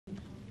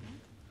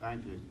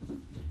Thank you.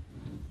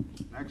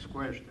 Next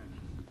question.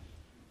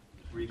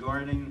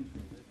 Regarding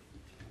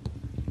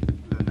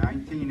the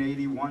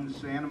 1981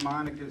 Santa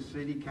Monica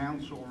City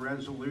Council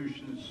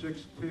Resolution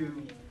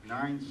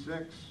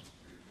 6296.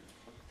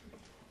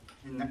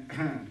 In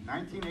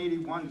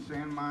 1981,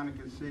 Santa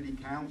Monica City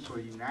Council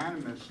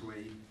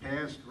unanimously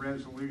passed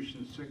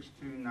Resolution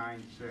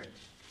 6296.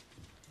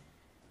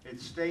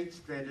 It states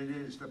that it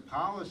is the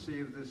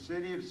policy of the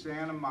City of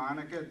Santa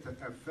Monica to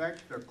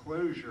effect the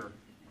closure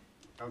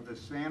of the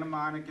Santa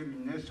Monica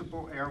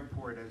Municipal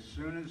Airport as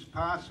soon as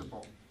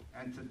possible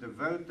and to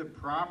devote the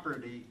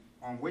property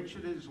on which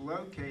it is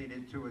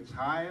located to its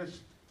highest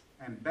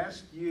and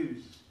best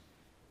use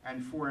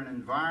and for an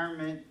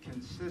environment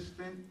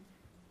consistent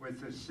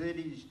with the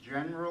city's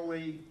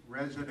generally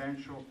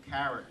residential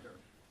character.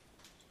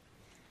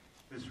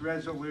 This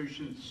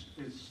resolution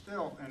is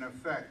still in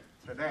effect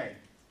today.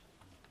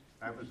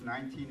 That was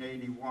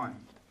 1981.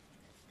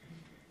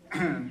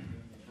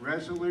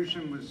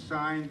 Resolution was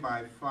signed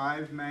by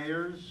 5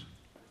 mayors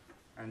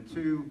and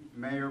 2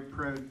 mayor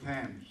pro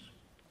tems.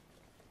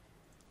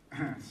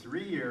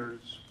 3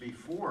 years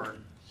before,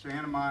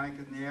 Santa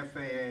Monica and the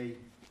FAA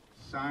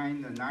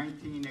signed the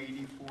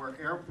 1984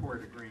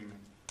 airport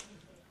agreement.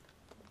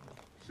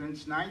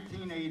 Since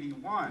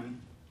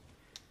 1981,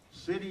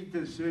 city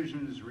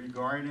decisions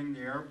regarding the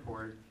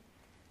airport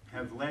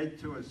have led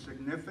to a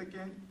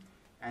significant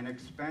and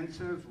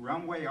expensive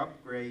runway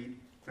upgrade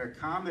to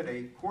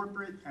accommodate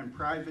corporate and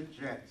private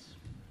jets.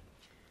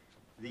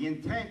 The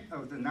intent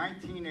of the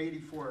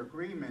 1984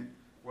 agreement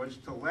was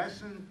to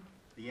lessen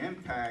the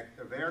impact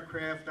of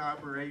aircraft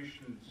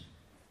operations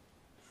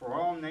for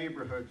all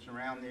neighborhoods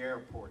around the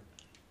airport.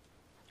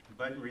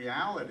 But in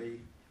reality,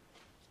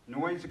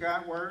 noise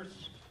got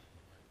worse,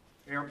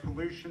 air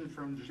pollution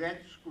from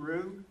jets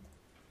grew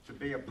to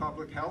be a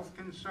public health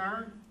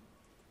concern,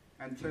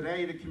 and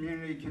today the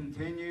community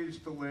continues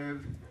to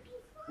live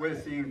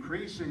with the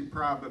increasing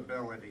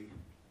probability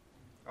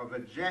of a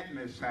jet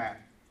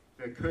mishap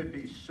that could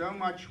be so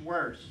much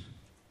worse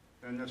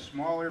than the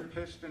smaller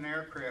piston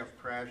aircraft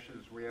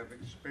crashes we have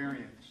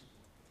experienced.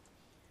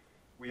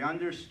 We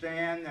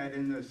understand that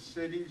in the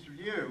city's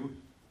view,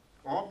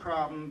 all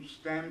problems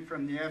stem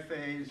from the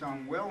FAA's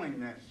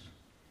unwillingness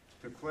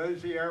to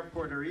close the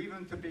airport or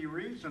even to be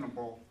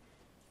reasonable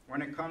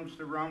when it comes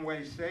to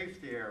runway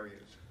safety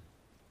areas.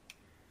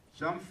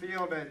 Some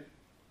feel that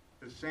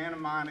the Santa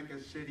Monica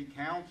City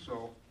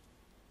Council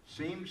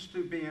seems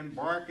to be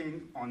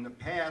embarking on the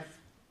path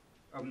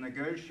of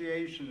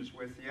negotiations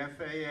with the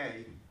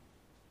FAA,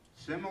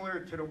 similar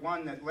to the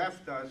one that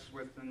left us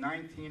with the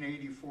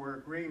 1984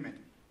 agreement.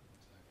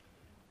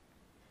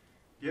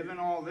 Given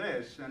all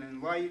this, and in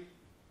light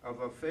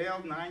of a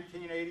failed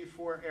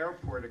 1984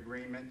 airport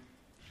agreement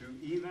to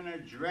even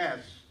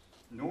address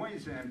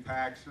noise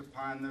impacts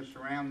upon the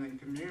surrounding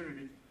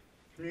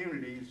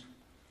communities,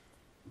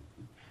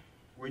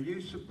 would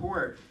you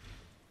support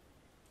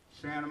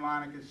Santa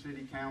Monica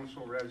City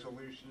Council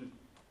Resolution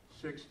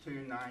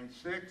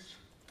 6296?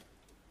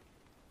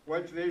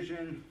 What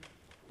vision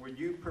would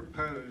you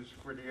propose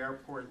for the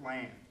airport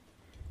land?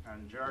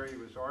 And Jerry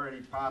was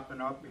already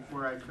popping up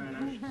before I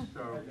finished,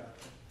 so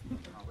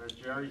I'll let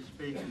Jerry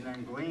speak and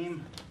then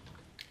Gleam.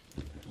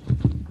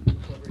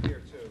 Over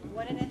here too.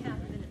 1.5 minutes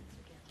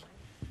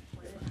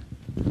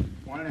again,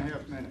 right?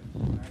 1.5 minutes.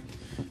 Thank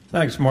you.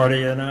 Thanks,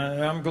 Marty, and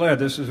I'm glad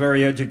this is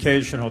very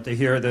educational to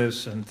hear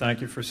this, and thank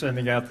you for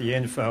sending out the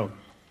info.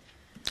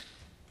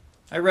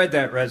 I read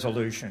that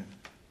resolution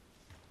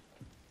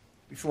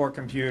before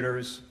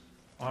computers,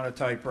 on a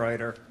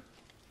typewriter,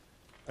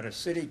 but a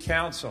city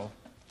council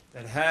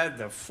that had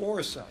the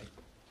foresight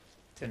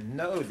to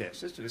know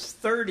this. This was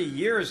 30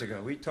 years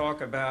ago. We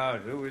talk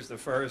about who was the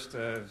first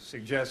to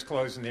suggest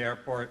closing the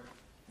airport.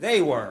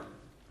 They were,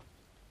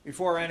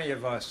 before any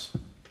of us.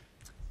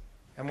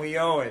 And we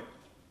owe it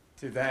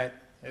to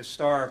that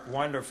historic,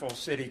 wonderful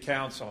city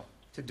council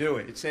to do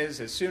it. It says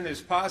as soon as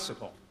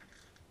possible.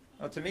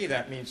 Well, to me,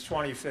 that means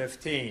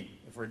 2015,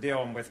 if we're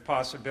dealing with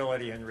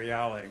possibility and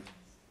reality.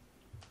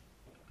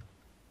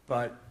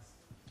 But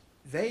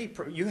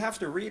you have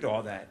to read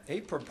all that.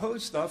 They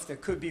propose stuff that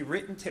could be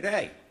written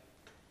today.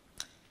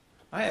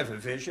 I have a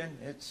vision.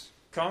 It's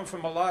come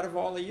from a lot of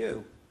all of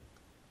you.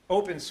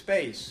 Open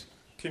space,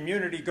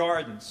 community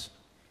gardens,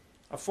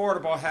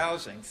 affordable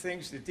housing,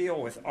 things that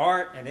deal with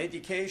art and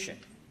education.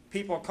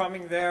 People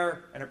coming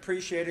there and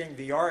appreciating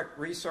the art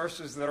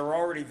resources that are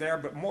already there,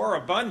 but more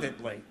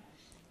abundantly,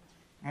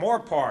 more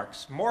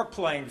parks, more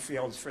playing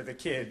fields for the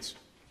kids.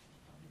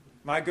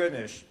 My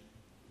goodness,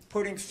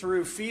 putting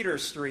through feeder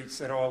streets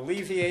that will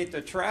alleviate the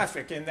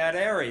traffic in that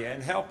area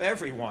and help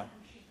everyone.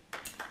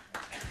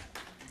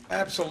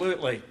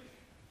 Absolutely.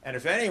 And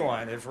if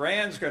anyone, if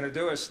Rand's going to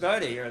do a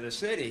study, or the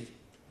city,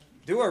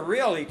 do a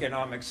real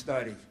economic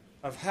study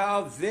of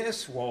how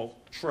this will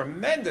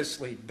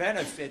tremendously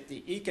benefit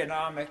the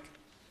economic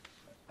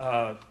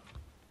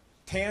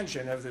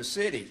tangent of the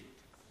city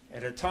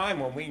at a time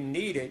when we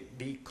need it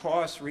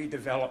because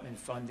redevelopment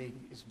funding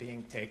is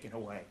being taken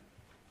away.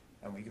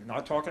 And we're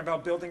not talking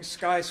about building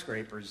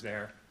skyscrapers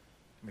there,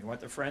 We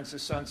want the Friends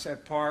of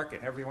Sunset Park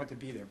and everyone to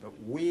be there, but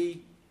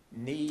we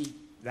need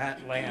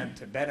that land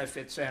to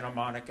benefit Santa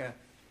Monica.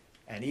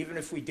 And even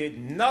if we did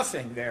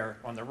nothing there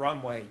on the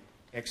runway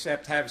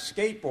except have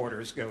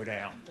skateboarders go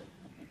down,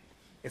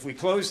 if we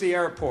closed the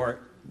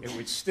airport, it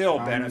would still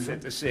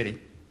benefit the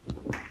city.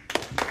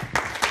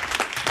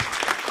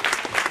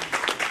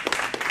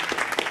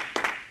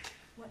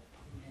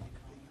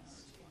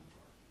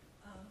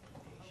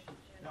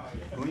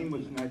 Gleam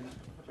was next.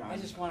 John.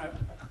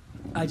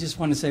 I just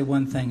want to say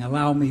one thing.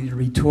 Allow me to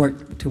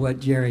retort to what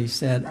Jerry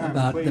said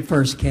about the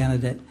first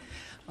candidate.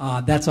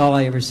 That's all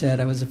I ever said.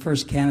 I was the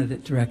first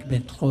candidate to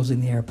recommend closing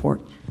the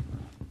airport.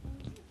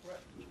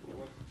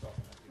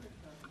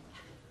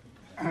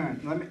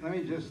 Let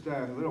me just,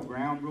 little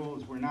ground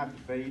rules. We're not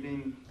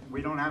debating.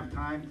 We don't have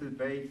time to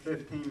debate.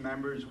 15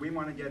 members. We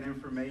want to get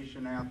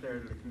information out there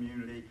to the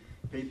community.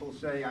 People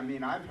say, I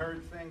mean, I've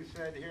heard things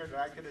said here that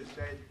I could have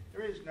said,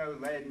 there is no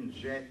lead in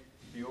jet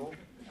fuel.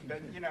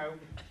 But, you know,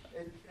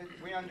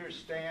 we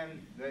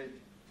understand that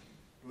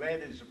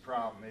lead is a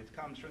problem. It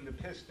comes from the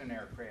piston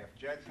aircraft.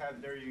 Jets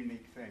have their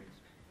unique things.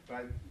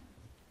 But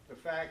the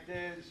fact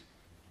is,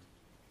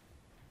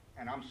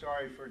 and I'm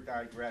sorry for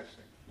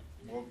digressing,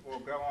 we'll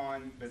go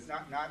on, but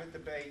not a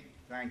debate.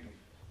 Thank you.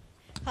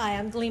 Hi,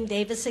 I'm Gleam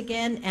Davis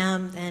again,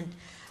 and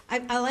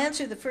I'll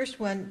answer the first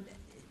one.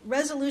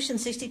 Resolution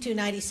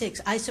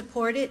 6296, I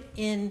support it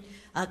in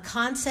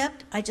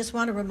concept. I just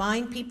want to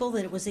remind people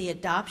that it was the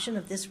adoption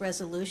of this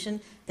resolution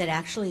that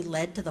actually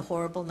led to the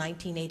horrible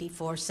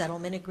 1984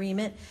 settlement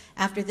agreement.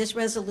 After this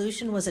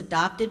resolution was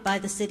adopted by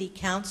the City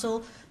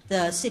Council,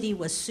 the city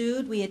was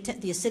sued.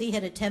 The city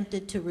had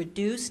attempted to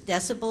reduce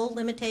decibel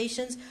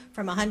limitations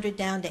from 100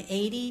 down to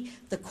 80.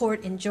 The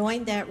court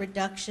enjoined that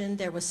reduction.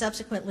 There was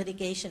subsequent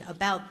litigation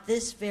about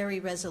this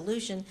very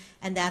resolution,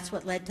 and that's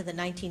what led to the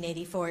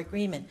 1984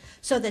 agreement.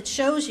 So that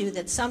shows you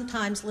that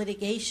sometimes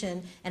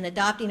litigation and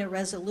adopting a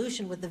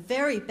resolution with the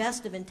very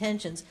best of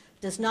intentions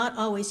does not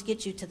always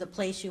get you to the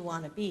place you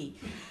want to be.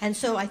 And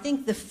so I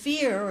think the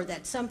fear, or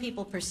that some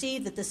people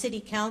perceive that the City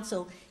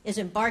Council is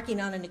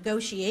embarking on a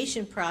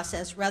negotiation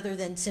process rather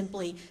than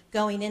simply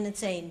going in and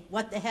saying,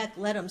 what the heck,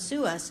 let them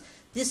sue us.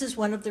 This is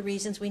one of the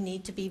reasons we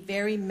need to be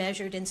very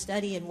measured and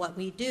study in what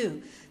we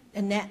do.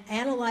 And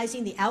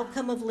analyzing the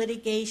outcome of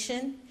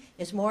litigation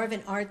is more of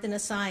an art than a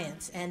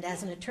science. And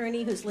as an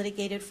attorney who's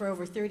litigated for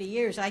over 30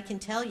 years, I can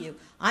tell you,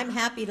 I'm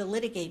happy to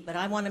litigate, but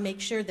I want to make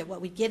sure that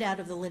what we get out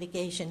of the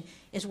litigation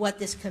is what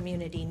this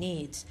community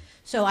needs.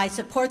 So I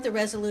support the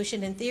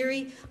resolution in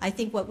theory. I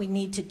think what we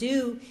need to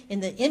do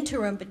in the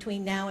interim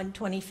between now and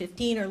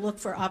 2015 are look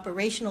for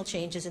operational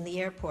changes in the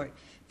airport.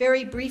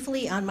 Very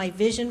briefly on my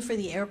vision for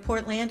the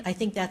airport land, I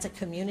think that's a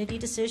community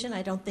decision.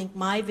 I don't think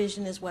my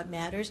vision is what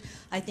matters.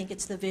 I think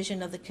it's the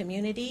vision of the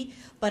community.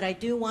 But I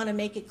do want to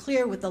make it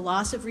clear with the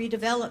loss of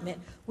redevelopment,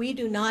 we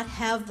do not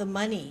have the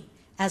money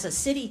as a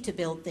city to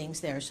build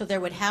things there. So there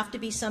would have to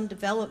be some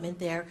development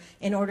there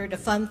in order to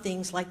fund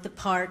things like the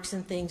parks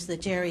and things that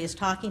Jerry is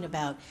talking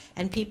about.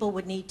 And people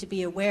would need to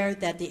be aware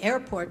that the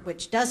airport,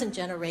 which doesn't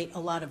generate a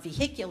lot of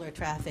vehicular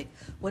traffic,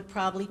 would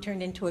probably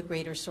turn into a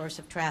greater source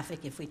of traffic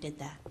if we did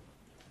that.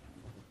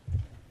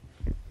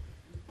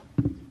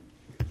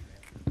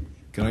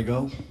 Can I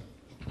go?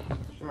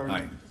 Sure.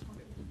 Hi.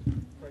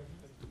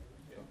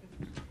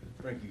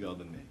 Frankie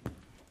Golden, me.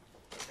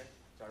 Okay,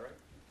 is that right?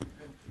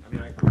 I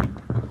mean,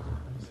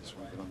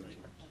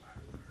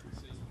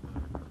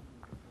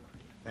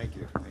 Thank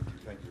you,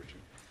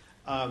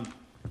 Richard.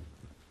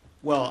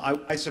 Well,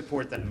 I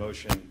support that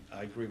motion.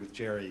 I agree with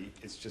Jerry.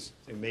 It's just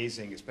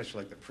amazing,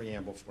 especially like the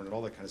preamble for it and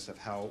all that kind of stuff,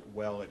 how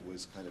well it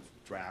was kind of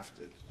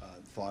drafted,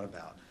 thought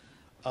about.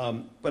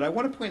 But I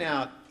want to point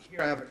out,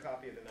 here I have a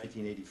copy of the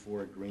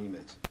 1984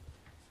 agreement.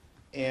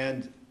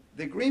 And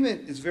the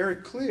agreement is very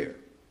clear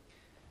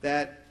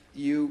that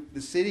the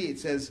city, it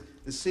says,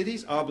 the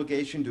city's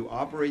obligation to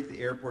operate the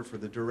airport for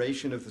the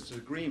duration of this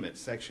agreement,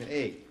 Section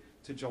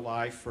 8, to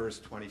July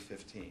 1st,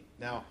 2015.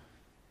 Now,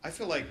 I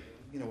feel like,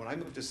 you know, when I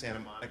moved to Santa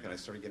Monica and I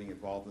started getting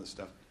involved in this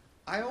stuff,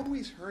 I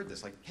always heard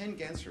this. Like Ken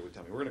Genser would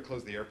tell me, we're going to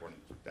close the airport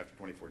after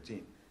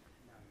 2014.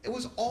 It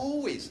was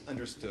always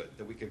understood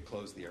that we could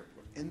close the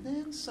airport. And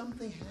then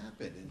something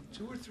happened, and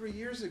 2 or 3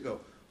 years ago,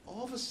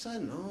 all of a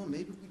sudden, oh,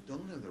 maybe we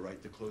don't have the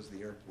right to close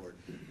the airport.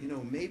 You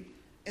know, maybe,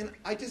 and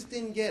I just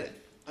didn't get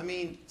it. I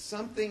mean,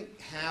 something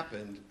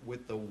happened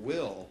with the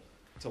will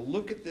to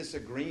look at this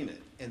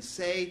agreement and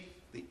say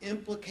the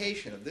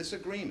implication of this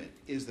agreement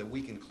is that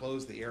we can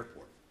close the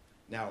airport.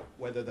 Now,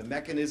 whether the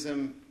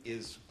mechanism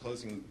is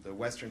closing the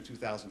western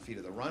 2,000 feet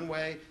of the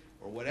runway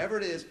or whatever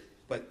it is,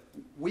 but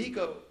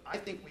I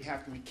think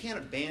we can't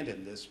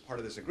abandon this part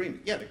of this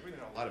agreement. Yeah, the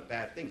agreement had a lot of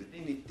bad things. It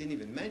didn't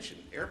even mention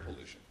air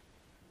pollution.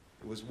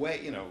 It was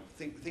way, you know,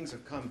 things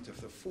have come to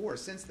the fore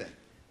since then.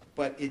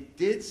 But it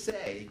did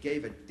say, it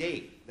gave a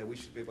date that we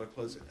should be able to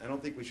close it. I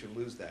don't think we should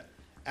lose that.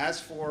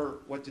 As for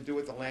what to do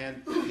with the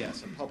land,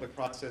 yes, a public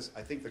process.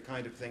 I think the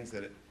kind of things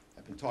that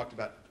have been talked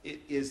about,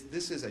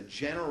 this is a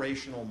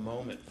generational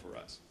moment for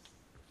us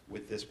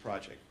with this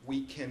project.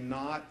 We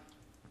cannot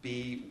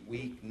be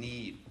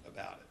weak-kneed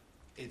about it.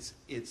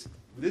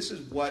 this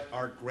is what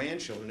our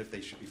grandchildren, if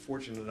they should be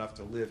fortunate enough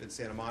to live in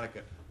Santa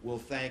Monica, will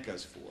thank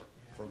us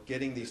for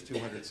getting these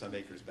 200 some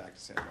acres back to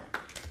Santa Monica.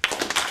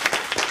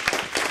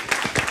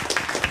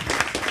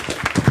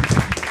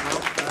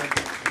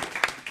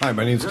 Hi,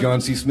 my name is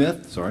John C.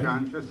 Smith. Sorry.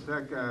 John, just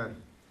a sec.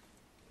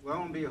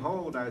 Lo and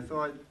behold, I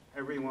thought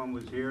everyone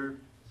was here,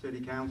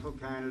 city council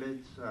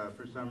candidates,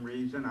 for some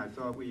reason. I'm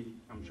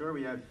sure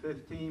we had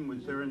 15.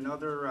 Was there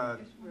another?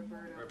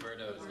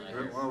 Roberto's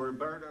not Well,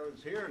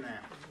 Roberto's here now.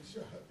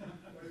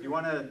 You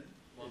want to,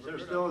 is there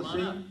still a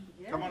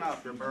seat? Come on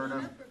up,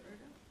 Roberto.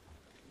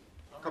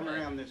 Come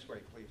around this way,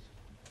 please.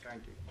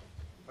 Thank you.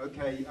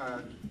 Okay,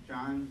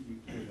 John, you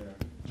could.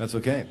 That's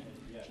okay.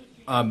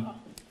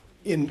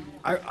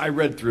 I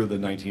read through the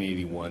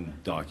 1981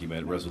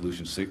 document,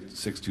 Resolution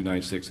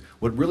 6296.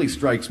 What really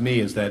strikes me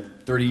is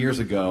that 30 years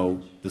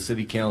ago, the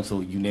City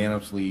Council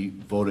unanimously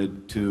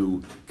voted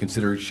to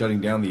consider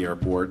shutting down the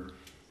airport,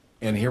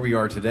 and here we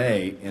are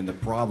today, and the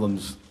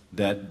problems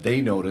that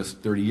they noticed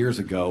 30 years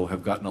ago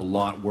have gotten a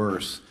lot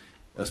worse,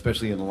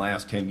 especially in the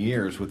last 10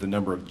 years with the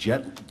number of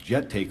jet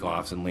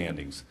takeoffs and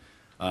landings,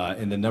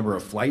 and the number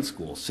of flight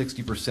schools.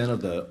 60%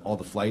 of all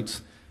the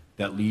flights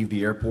that leave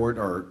the airport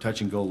are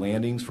touch-and-go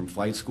landings from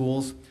flight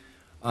schools.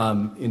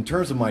 In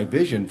terms of my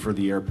vision for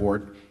the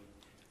airport,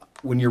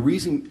 when you're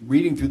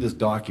reading through this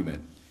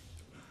document,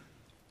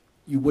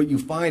 what you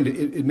find,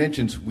 it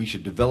mentions we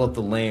should develop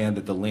the land,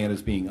 that the land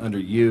is being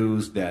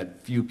underused,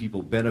 that few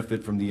people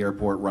benefit from the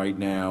airport right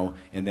now,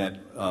 and that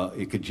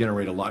it could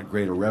generate a lot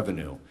greater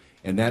revenue.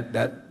 And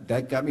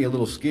that got me a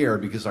little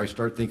scared because I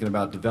start thinking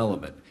about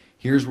development.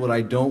 Here's what I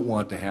don't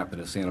want to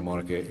happen at Santa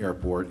Monica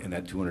Airport and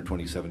that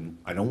 227.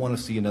 I don't want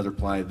to see another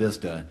Playa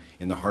Vista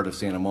in the heart of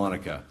Santa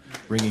Monica.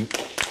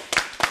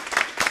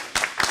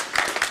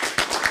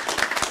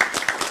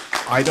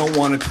 I don't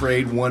want to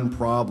trade one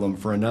problem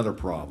for another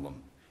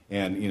problem.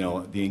 And, you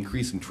know, the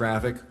increase in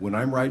traffic, when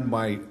I'm riding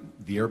by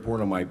the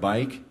airport on my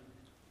bike,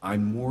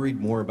 I'm worried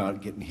more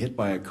about getting hit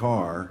by a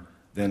car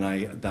than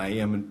I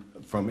am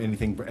from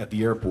anything at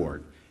the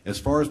airport. As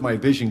far as my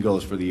vision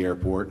goes for the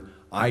airport,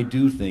 I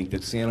do think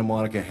that Santa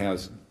Monica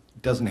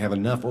doesn't have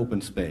enough open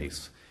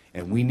space,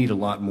 and we need a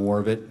lot more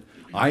of it.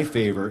 I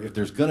favor, if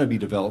there's going to be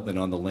development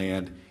on the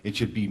land, it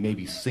should be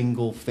maybe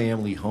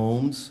single-family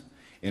homes.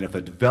 And if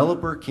a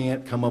developer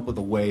can't come up with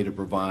a way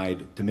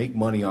to make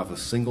money off of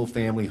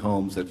single-family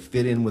homes that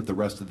fit in with the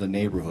rest of the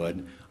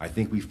neighborhood, I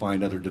think we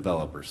find other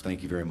developers.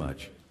 Thank you very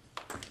much.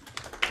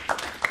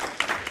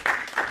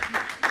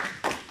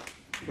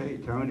 Okay,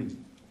 Tony.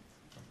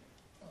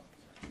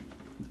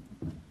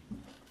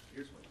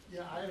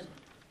 Yeah,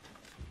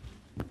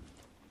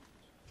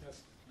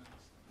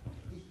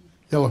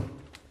 Hello.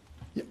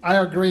 Yeah, I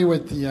agree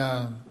with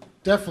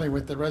definitely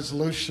with the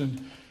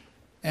resolution.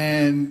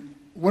 And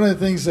one of the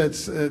things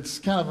that's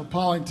kind of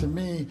appalling to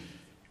me,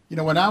 you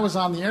know, when I was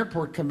on the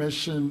airport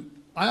commission,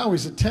 I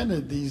always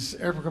attended these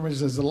airport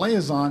commissions as a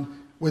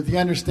liaison with the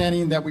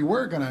understanding that we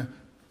were going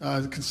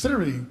to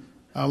considering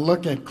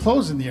look at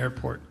closing the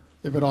airport,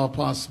 if at all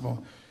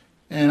possible.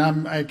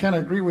 And I kind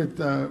of agree with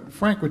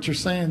Frank, what you're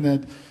saying,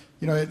 that,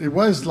 you know, it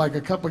was like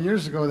a couple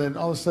years ago that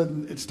all of a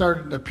sudden it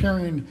started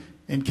appearing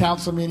in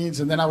council meetings,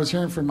 and then I was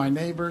hearing from my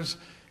neighbors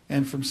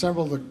and from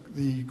several of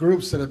the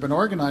groups that have been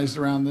organized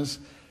around this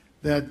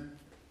that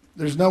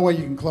there's no way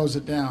you can close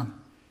it down.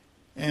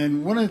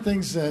 And one of the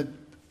things that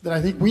I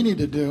think we need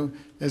to do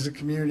as a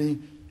community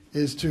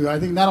is to, I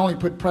think, not only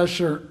put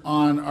pressure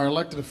on our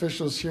elected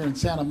officials here in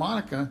Santa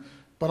Monica,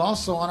 but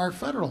also on our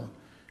federal.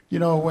 You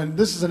know, when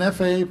this is an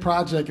FAA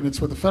project and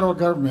it's with the federal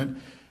government,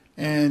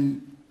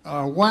 and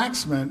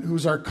Waxman,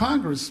 who's our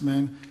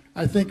congressman,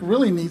 I think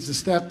really needs to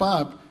step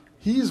up.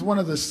 He's one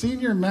of the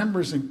senior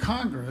members in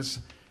Congress,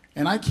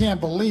 and I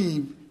can't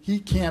believe he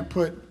can't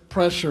put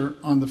pressure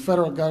on the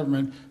federal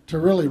government to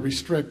really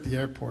restrict the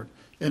airport.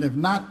 And if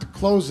not to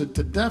close it,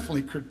 to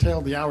definitely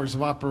curtail the hours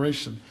of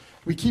operation.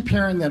 We keep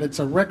hearing that it's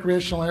a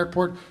recreational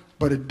airport,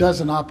 but it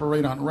doesn't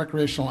operate on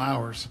recreational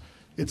hours.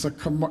 It's a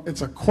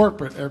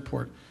corporate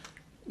airport.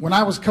 When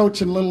I was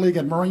coaching Little League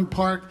at Marine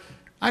Park,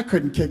 I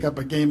couldn't kick up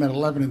a game at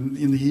 11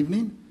 in the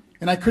evening,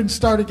 and I couldn't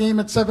start a game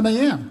at 7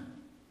 a.m.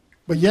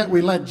 But yet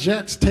we let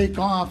jets take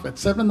off at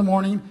 7 in the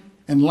morning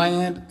and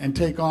land and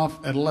take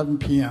off at 11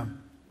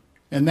 p.m.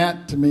 And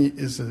that, to me,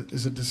 is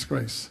a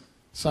disgrace.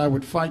 So I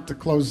would fight to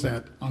close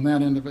that on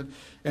that end of it.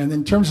 And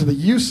in terms of the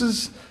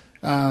uses,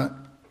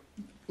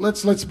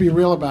 let's be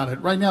real about it.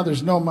 Right now,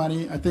 there's no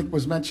money. I think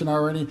was mentioned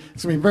already.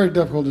 It's going to be very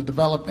difficult to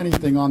develop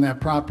anything on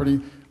that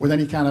property with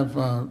any kind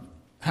of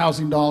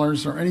housing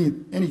dollars or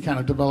any kind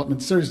of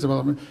development, serious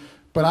development.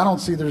 But I don't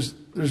see there's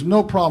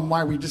no problem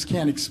why we just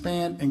can't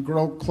expand and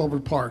grow Clover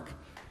Park.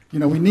 You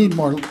know, we need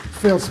more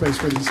field space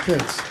for these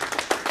kids.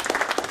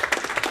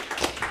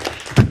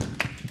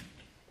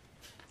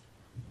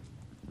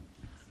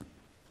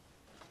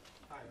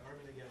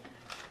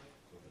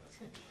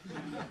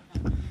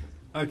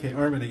 Okay,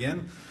 Armin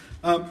again.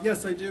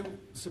 Yes, I do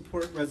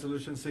support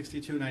Resolution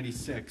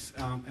 6296.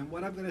 And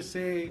what I'm going to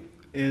say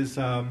is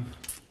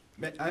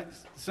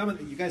Some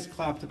of you guys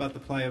clapped about the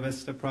Playa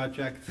Vista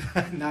project,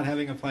 not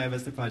having a Playa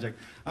Vista project.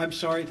 I'm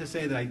sorry to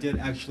say that I did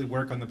actually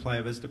work on the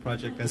Playa Vista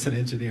project as an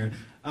engineer.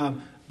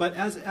 But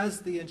as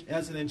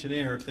an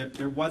engineer,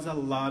 there was a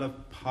lot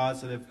of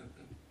positive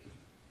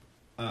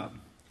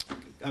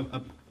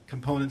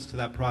components to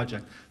that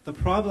project. The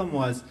problem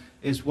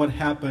is what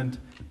happened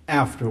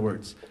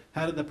afterwards.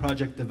 How did the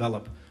project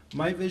develop?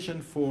 My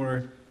vision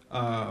for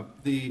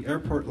the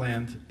airport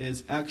land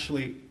is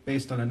actually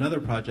based on another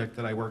project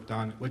that I worked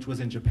on, which was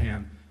in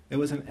Japan. It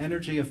was an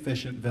energy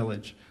efficient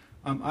village.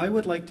 I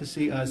would like to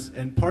see us,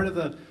 and part of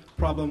the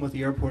problem with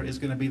the airport is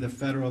going to be the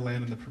federal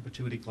land and the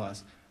perpetuity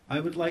clause. I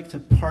would like to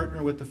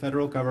partner with the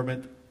federal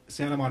government,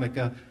 Santa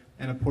Monica,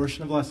 and a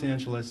portion of Los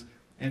Angeles,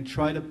 and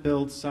try to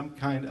build some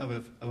kind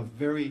of a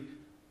very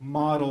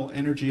model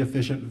energy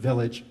efficient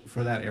village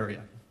for that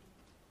area.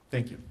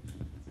 Thank you.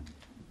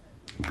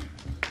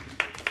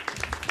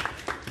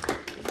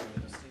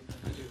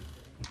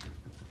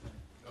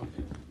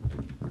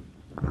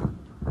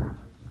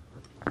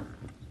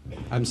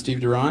 I'm Steve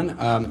Duran.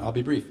 I'll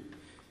be brief.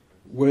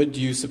 Would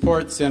you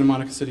support Santa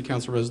Monica City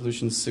Council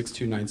Resolution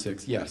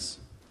 6296? Yes.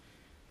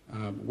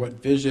 What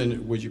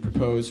vision would you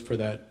propose for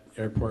that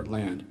airport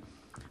land?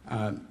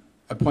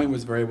 A point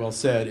was very well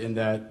said in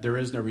that there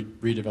is no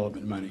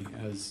redevelopment money,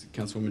 as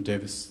Councilwoman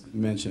Davis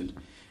mentioned,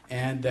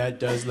 and that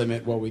does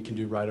limit what we can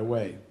do right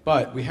away.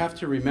 But we have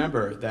to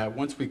remember that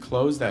once we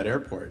close that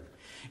airport,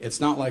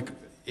 it's not like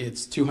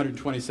it's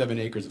 227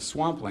 acres of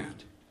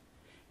swampland.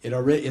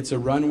 It's a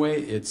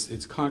runway,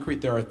 it's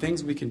concrete. There are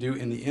things we can do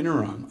in the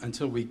interim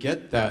until we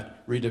get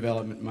that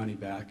redevelopment money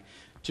back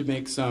to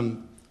make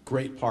some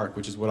great park,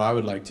 which is what I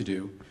would like to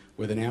do,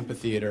 with an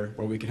amphitheater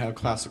where we can have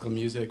classical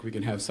music, we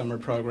can have summer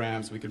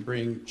programs, we can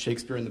bring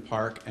Shakespeare in the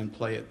park and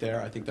play it there.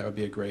 I think that would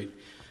be a great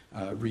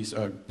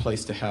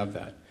place to have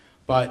that.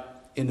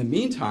 But in the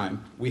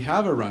meantime, we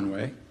have a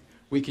runway.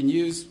 We can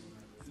use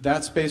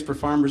that space for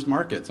farmers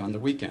markets on the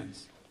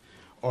weekends,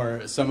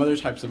 or some other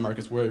types of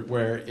markets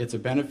where it's a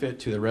benefit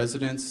to the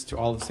residents, to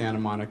all of Santa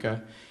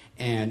Monica,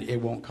 and it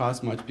won't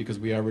cost much because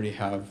we already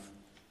have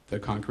the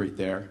concrete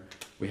there,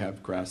 we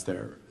have grass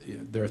there. You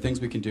know, there are things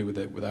we can do with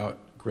it without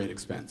great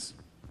expense.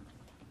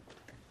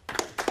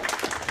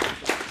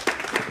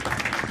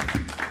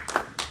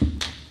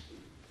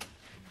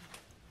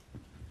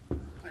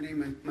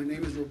 My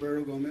name is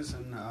Roberto Gomez,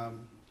 and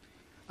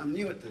I'm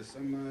new at this.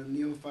 I'm a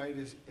neophyte,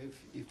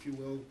 if you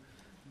will.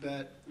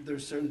 But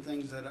there's certain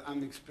things that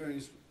I'm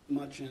experienced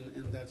much in,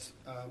 and that's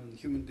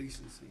human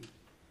decency.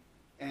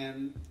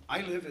 And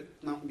I live at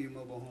Mountain View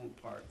Mobile Home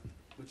Park,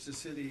 which the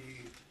city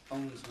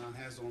owns and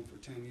has owned for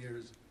 10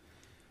 years.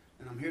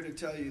 And I'm here to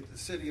tell you the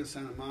city of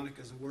Santa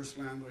Monica is the worst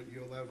landlord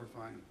you'll ever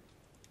find.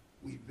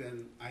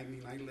 I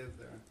live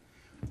there.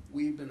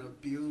 We've been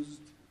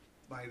abused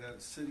by the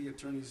city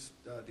attorney's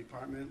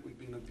department. We've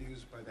been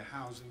abused by the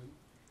housing,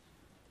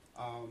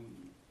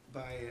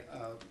 by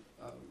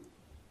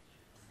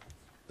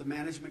the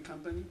management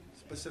company,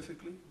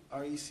 specifically,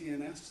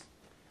 RECNS.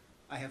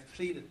 I have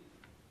pleaded.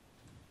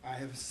 I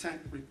have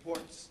sent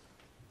reports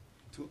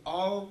to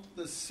all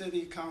the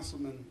city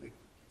councilmen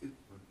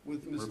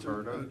with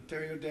Mr.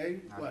 Terrio Day.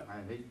 What?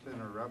 I hate to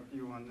interrupt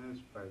you on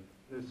this, but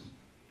this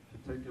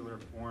particular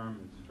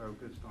forum is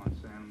focused on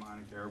Santa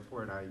Monica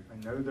Airport. I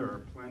know there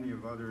are plenty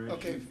of other issues.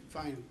 Okay,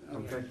 fine.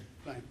 Okay,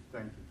 fine.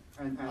 Thank you.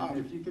 And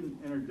if you can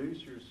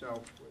introduce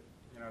yourself,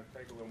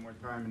 take a little more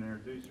time and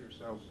introduce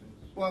yourself.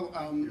 Well,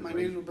 my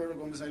name is Roberto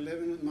Gomez. I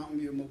live in Mountain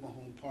View Mobile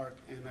Home Park,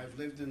 and I've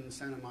lived in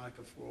Santa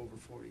Monica for over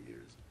 40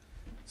 years.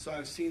 So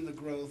I've seen the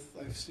growth.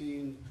 I've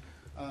seen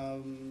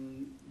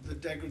the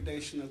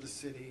degradation of the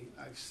city.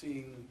 I've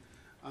seen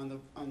on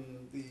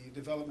the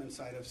development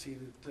side, I've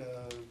seen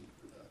it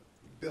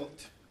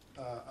built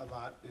a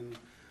lot, and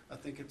I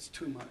think it's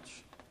too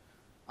much.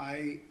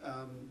 I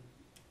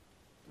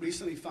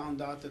recently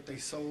found out that they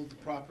sold the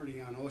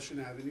property on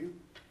Ocean Avenue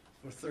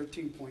for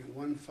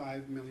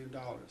 $13.15 million.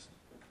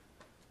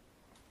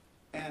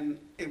 And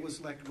it was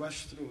like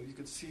rushed through. You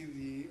could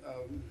see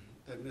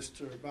that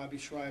Mr. Bobby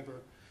Schreiber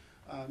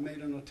made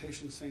a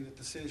notation saying that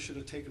the city should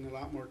have taken a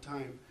lot more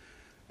time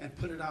and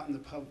put it out in the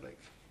public.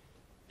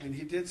 And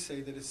he did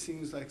say that it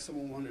seems like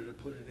someone wanted to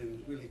put it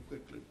in really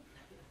quickly.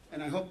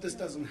 And I hope this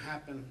doesn't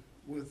happen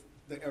with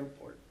the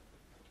airport.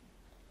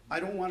 I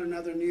don't want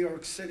another New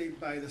York City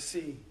by the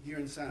sea here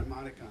in Santa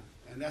Monica,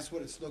 and that's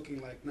what it's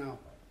looking like now.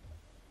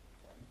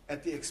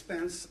 At the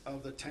expense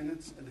of the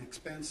tenants and the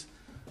expense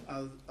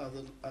of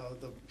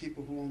the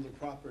people who own the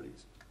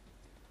properties.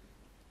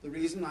 The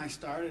reason I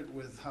started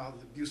with how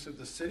abusive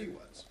the city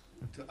was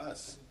to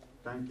us.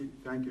 Thank you,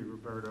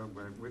 Roberto.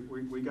 But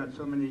we got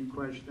so many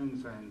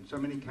questions and so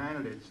many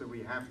candidates that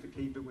we have to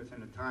keep it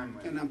within a time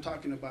limit. And I'm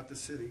talking about the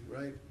city,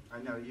 right? I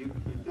know you.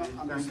 No,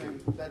 I'm thank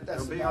saying you. that's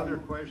There'll be other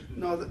questions.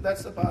 No,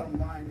 that's the bottom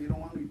line. You don't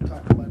want me to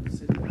talk about the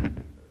city.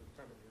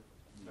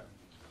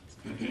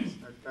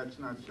 That's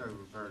not so,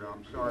 Roberto.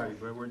 I'm sorry,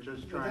 but we're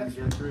just trying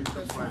to get through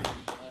some questions.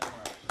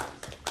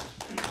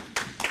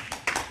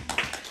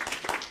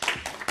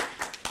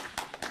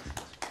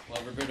 Well,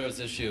 Well, Roberto's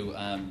issue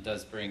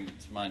does bring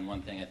to mind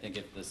one thing. I think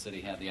if the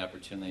city had the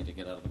opportunity to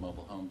get out of the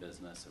mobile home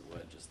business, it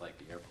would, just like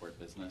the airport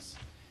business.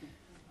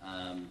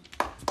 And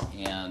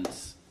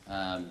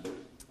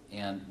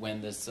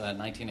when this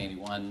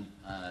 1981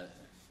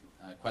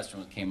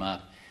 question came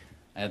up,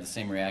 I had the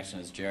same reaction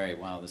as Jerry.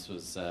 Wow, this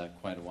was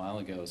quite a while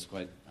ago. It was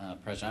quite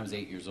precious. I was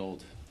 8 years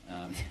old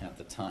at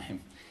the time.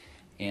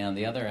 And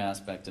the other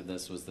aspect of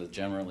this was the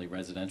generally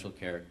residential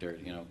character.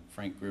 You know,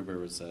 Frank Gruber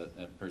was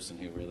a person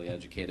who really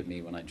educated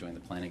me when I joined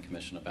the Planning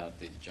Commission about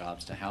the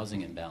jobs to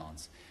housing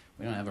imbalance.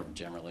 We don't have a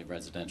generally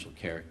residential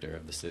character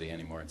of the city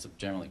anymore. It's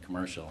generally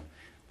commercial,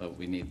 but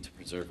we need to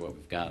preserve what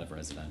we've got of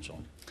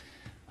residential.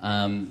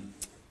 Would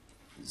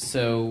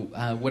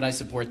I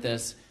support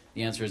this?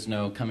 The answer is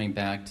no. Coming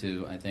back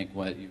to, I think,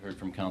 what you heard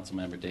from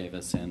Councilmember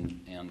Davis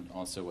and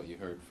also what you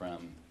heard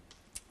from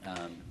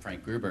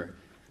Frank Gruber,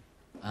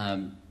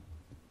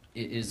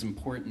 it is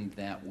important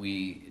that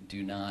we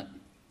do not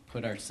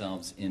put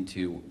ourselves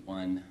into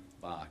one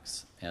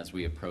box as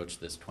we approach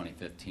this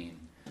 2015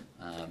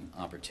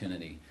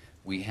 opportunity.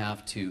 We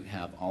have to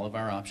have all of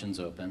our options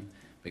open,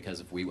 because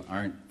if we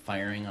aren't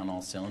firing on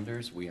all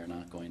cylinders, we are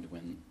not going to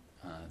win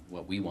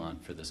what we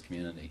want for this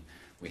community.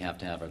 We have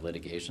to have our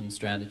litigation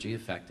strategy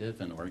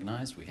effective and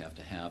organized. We have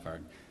to have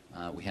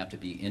we have to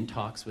be in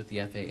talks with the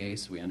FAA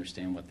so we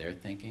understand what they're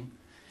thinking.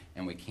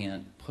 And we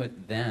can't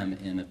put them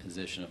in a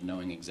position of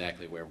knowing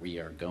exactly where we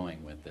are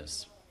going with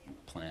this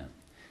plan.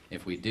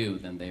 If we do,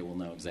 then they will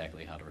know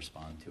exactly how to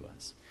respond to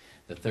us.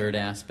 The third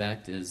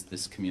aspect is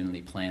this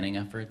community planning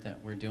effort that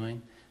we're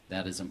doing.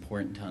 That is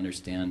important to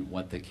understand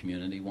what the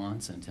community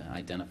wants and to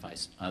identify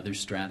other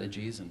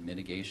strategies and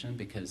mitigation,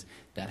 because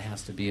that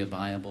has to be a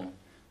viable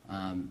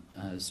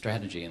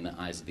strategy in the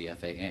eyes of the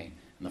FAA.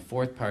 And the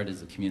fourth part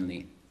is the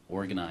community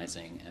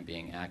organizing and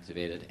being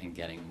activated and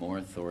getting more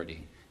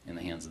authority in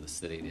the hands of the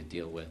city to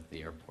deal with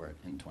the airport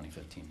in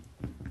 2015.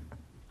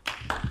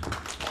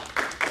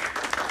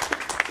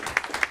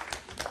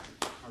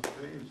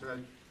 Okay, is that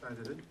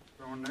it?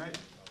 On that?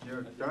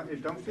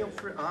 Don't feel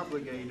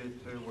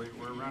obligated to.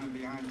 We're running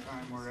behind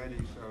time already,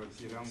 so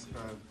if you don't, go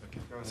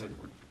ahead.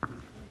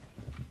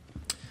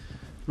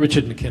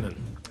 Richard McKinnon.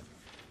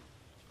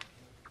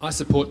 I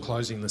support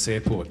closing this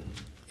airport.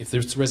 If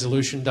this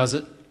resolution does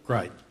it,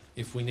 great.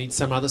 If we need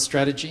some other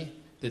strategy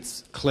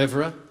that's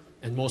cleverer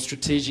and more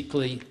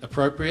strategically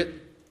appropriate,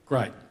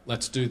 great,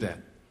 let's do that.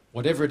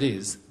 Whatever it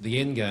is, the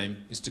end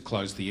game is to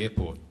close the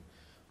airport.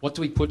 What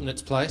do we put in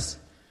its place?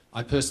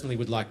 I personally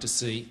would like to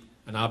see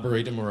an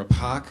arboretum or a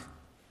park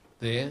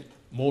there,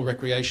 more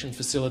recreation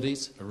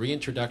facilities, a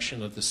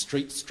reintroduction of the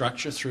street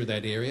structure through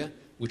that area,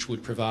 which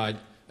would provide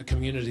a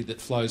community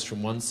that flows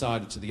from one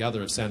side to the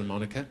other of Santa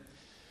Monica,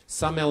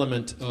 some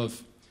element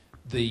of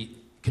the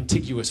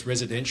contiguous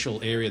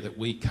residential area that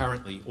we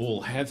currently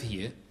all have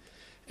here,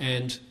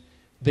 and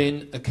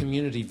then a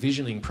community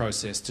visioning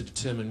process to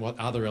determine what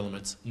other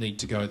elements need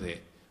to go there.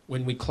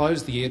 When we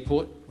close the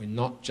airport, we're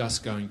not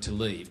just going to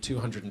leave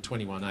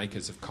 221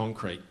 acres of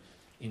concrete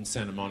in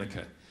Santa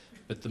Monica,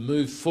 but the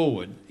move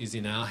forward is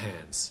in our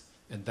hands,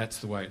 and that's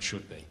the way it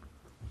should be.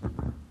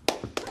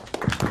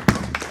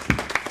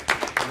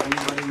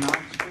 Anybody not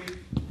speak?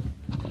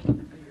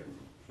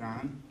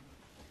 John?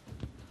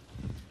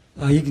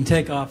 You can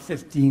take off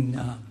 15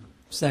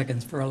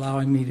 seconds for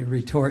allowing me to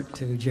retort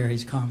to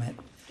Jerry's comment.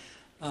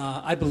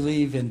 I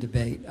believe in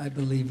debate. I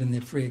believe in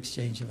the free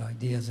exchange of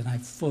ideas, and I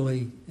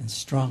fully and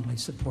strongly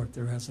support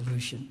the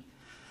resolution.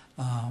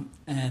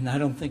 And I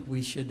don't think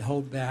we should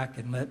hold back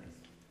and let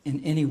in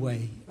any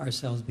way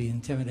ourselves be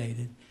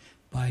intimidated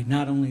by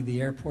not only the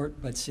airport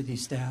but city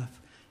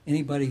staff,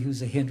 anybody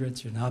who's a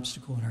hindrance or an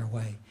obstacle in our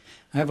way.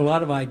 I have a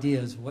lot of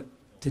ideas what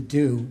to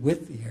do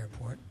with the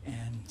airport,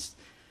 and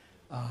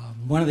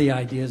one of the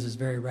ideas is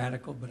very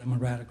radical, but I'm a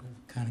radical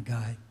kind of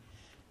guy.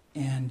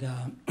 And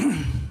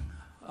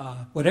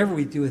whatever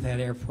we do with that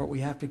airport,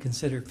 we have to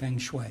consider feng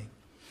shui,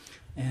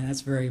 and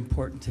that's very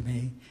important to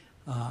me.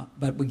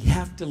 But we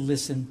have to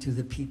listen to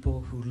the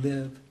people who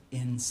live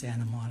in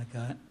Santa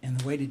Monica, and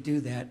the way to do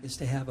that is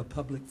to have a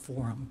public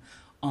forum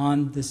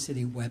on the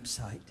city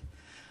website.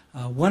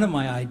 One of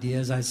my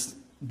ideas, I'm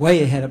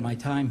way ahead of my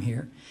time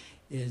here,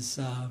 is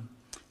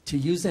to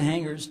use the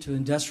hangars to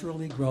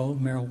industrially grow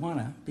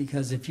marijuana,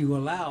 because if you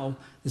allow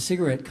the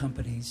cigarette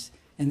companies,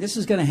 and this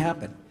is going to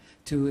happen,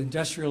 to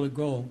industrially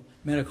grow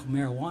medical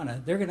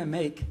marijuana, they're going to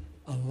make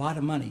a lot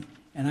of money,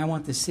 and I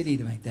want the city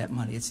to make that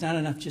money. It's not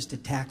enough just to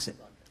tax it.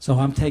 So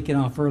I'm taking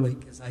off early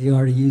because I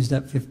already used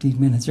up 15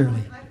 minutes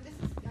early.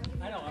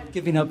 I know, I'm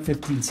giving up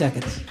 15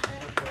 seconds.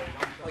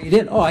 Oh, you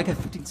did? Oh, I got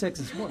 15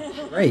 seconds more.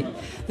 Great.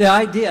 The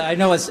idea, I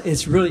know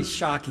it's really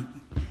shocking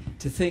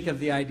to think of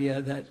the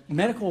idea that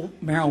medical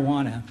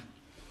marijuana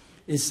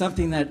is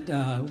something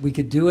that we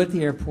could do at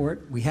the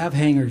airport. We have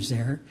hangars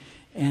there,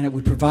 and it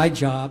would provide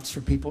jobs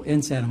for people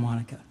in Santa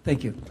Monica.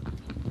 Thank you.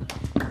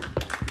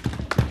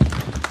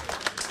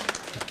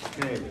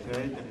 Okay,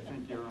 Ted, I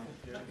think you're on.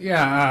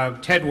 Yeah,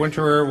 Ted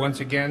Winterer once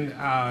again.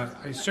 I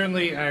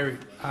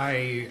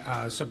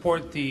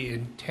support the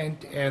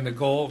intent and the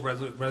goal of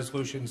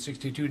Resolution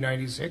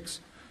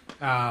 6296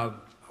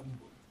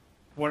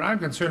 What I'm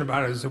concerned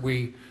about is that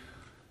we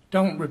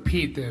don't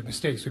repeat the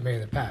mistakes we made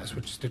in the past,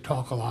 which is to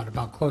talk a lot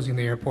about closing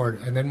the airport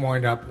and then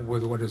wind up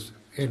with what is,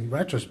 in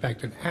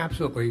retrospect, an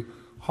absolutely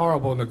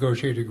horrible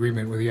negotiated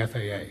agreement with the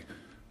FAA,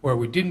 where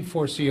we didn't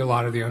foresee a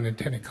lot of the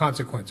unintended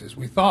consequences.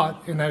 We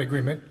thought in that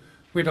agreement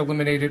we'd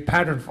eliminated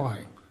pattern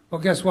flying.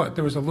 Well, guess what?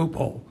 There was a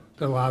loophole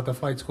that allowed the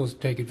flight schools to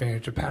take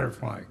advantage of pattern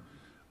flying.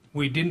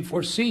 We didn't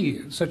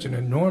foresee such an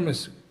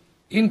enormous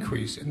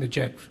increase in the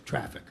jet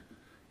traffic,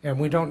 and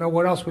we don't know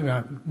what else we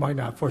might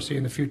not foresee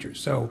in the future.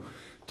 So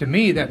to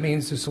me, that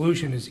means the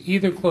solution is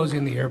either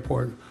closing the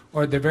airport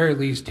or at the very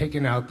least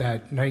taking out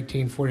that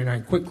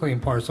 1949 quitclaim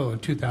parcel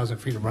and 2,000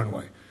 feet of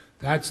runway.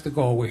 That's the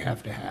goal we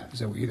have to have, is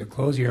that we either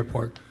close the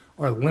airport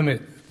or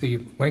limit the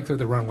length of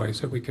the runway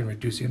so we can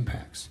reduce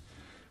impacts.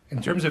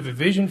 In terms of a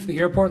vision for the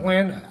airport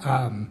land,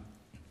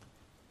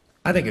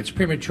 I think it's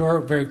premature.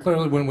 Very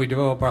clearly, when we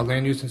develop our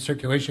land use and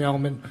circulation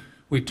element,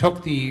 we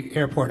took the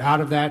airport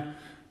out of that.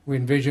 We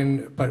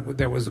envisioned, but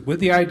that was with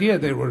the idea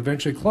that it would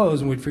eventually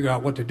close and we'd figure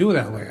out what to do with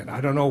that land.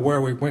 I don't know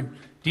where we went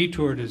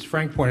detoured, as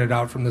Frank pointed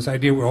out, from this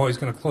idea we're always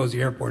going to close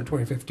the airport in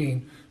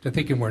 2015 to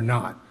thinking we're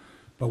not.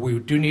 But we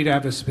do need to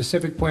have a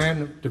specific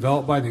plan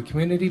developed by the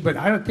community, but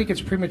I don't think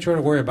it's premature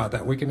to worry about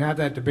that. We can have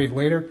that debate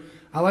later.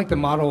 I like the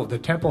model of the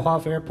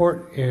Tempelhof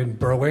Airport in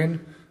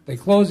Berlin. They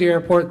closed the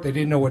airport. They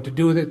didn't know what to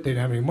do with it. They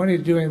didn't have any money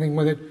to do anything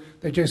with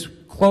it. They just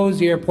closed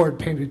the airport,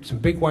 painted some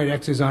big white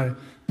X's on it.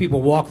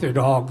 People walked their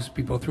dogs.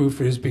 People threw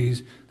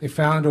frisbees. They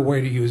found a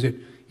way to use it,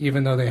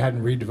 even though they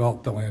hadn't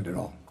redeveloped the land at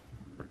all.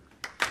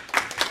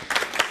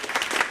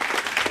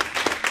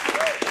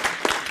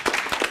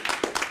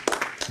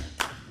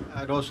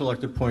 I'd also like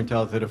to point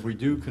out that if we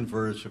do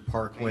convert it to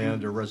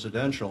parkland or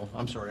residential,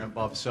 I'm sorry, I'm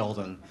Bob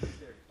Selden.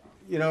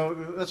 You know,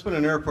 that's been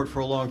an airport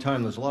for a long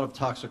time. There's a lot of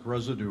toxic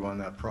residue on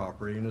that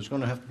property, and there's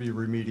going to have to be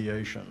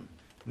remediation.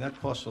 And that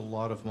costs a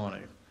lot of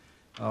money.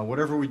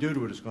 Whatever we do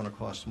to it is going to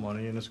cost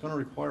money, and it's going to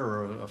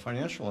require a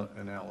financial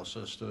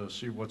analysis to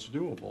see what's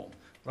doable.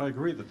 But I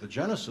agree that the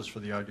genesis for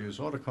the ideas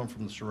ought to come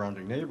from the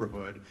surrounding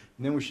neighborhood,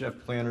 and then we should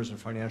have planners and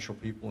financial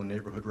people and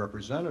neighborhood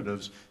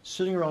representatives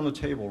sitting around the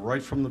table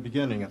right from the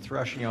beginning and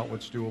thrashing out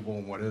what's doable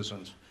and what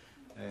isn't.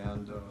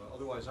 And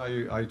otherwise,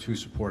 I too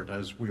support,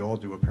 as we all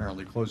do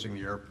apparently, closing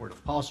the airport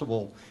if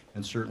possible,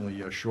 and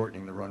certainly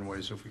shortening the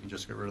runways if we can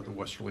just get rid of the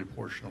westerly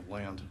portion of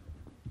land.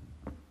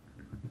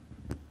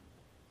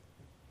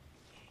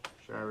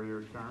 Shari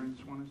or Terrence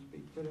want to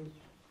speak to this?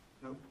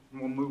 No?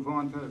 We'll move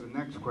on to the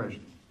next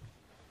question,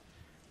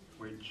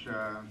 which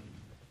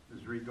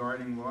is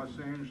regarding Los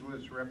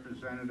Angeles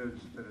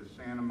representatives to the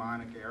Santa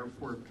Monica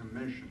Airport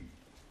Commission.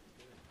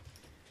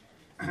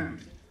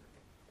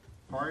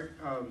 Part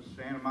of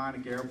Santa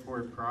Monica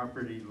Airport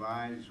property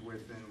lies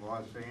within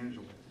Los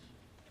Angeles.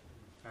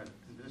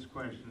 This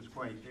question is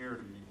quite dear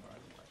to me, by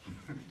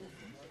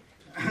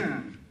the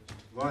way.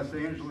 Los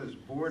Angeles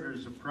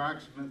borders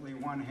approximately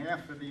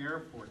one-half of the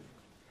airport.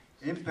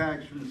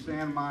 Impacts from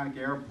Santa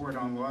Monica Airport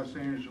on Los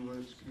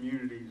Angeles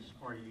communities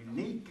are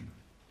unique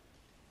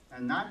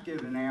and not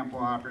given ample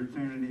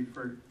opportunity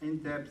for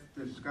in-depth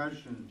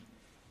discussion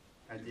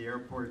at the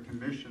Airport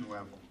Commission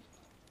level.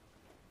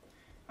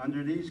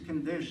 Under these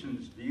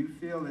conditions, do you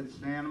feel that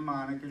Santa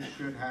Monica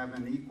should have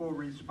an equal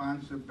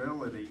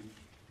responsibility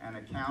and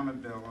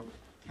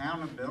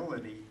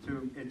accountability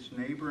to its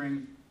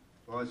neighboring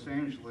Los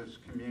Angeles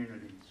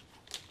communities?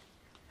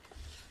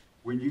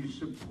 Would you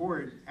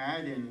support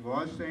adding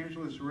Los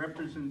Angeles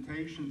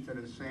representation to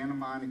the Santa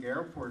Monica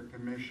Airport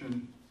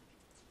Commission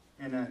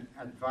in an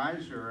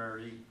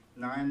advisory,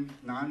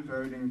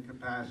 non-voting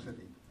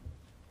capacity?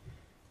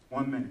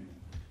 1 minute.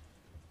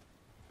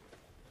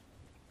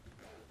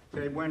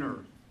 Ted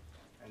Winter,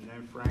 and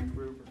then Frank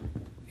Gruber.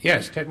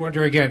 Yes, Ted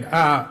Winter again.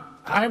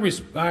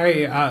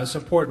 I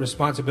support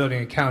responsibility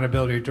and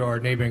accountability to our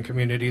neighboring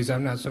communities.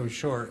 I'm not so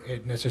sure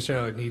it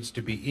necessarily needs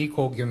to be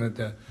equal, given that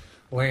the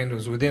land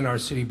was within our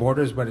city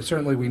borders, but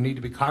certainly we need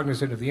to be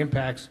cognizant of the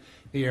impacts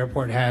the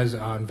airport has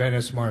on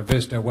Venice, Mar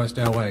Vista, West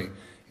LA.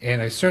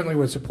 And I certainly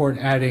would support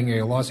adding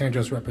a Los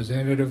Angeles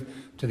representative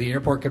to the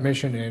Airport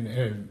Commission in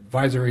an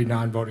advisory,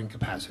 non-voting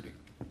capacity.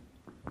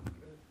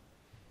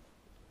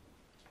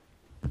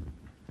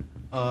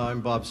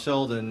 I'm Bob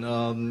Selden.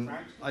 Okay,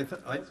 go ahead,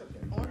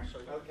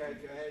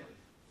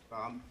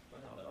 Bob.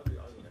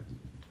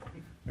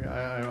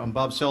 I'm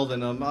Bob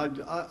Selden.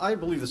 I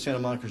believe that Santa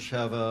Monica should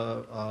have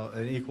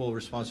an equal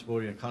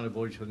responsibility and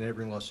accountability to the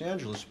neighboring Los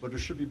Angeles, but it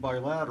should be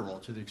bilateral.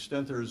 To the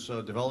extent there's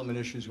development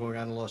issues going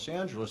on in Los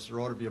Angeles, there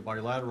ought to be a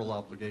bilateral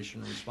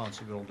obligation and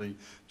responsibility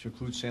to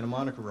include Santa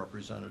Monica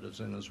representatives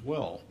in as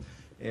well.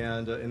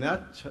 And in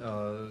that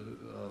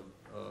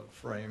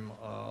frame,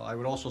 I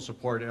would also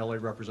support LA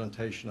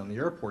representation on the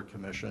Airport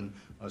Commission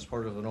as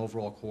part of an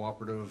overall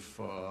cooperative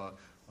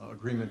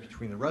agreement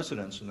between the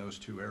residents in those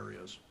two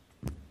areas.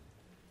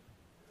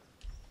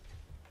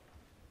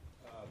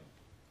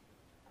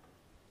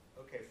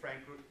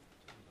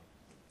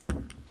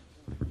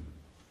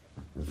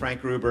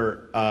 Frank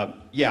Gruber.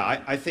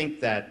 Yeah, I think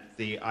that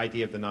the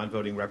idea of the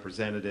non-voting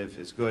representative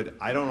is good.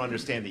 I don't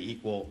understand the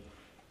equal,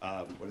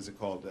 what is it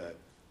called,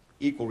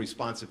 equal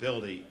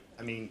responsibility.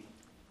 I mean,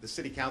 the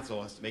city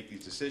council has to make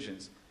these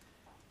decisions.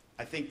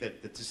 I think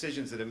that the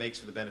decisions that it makes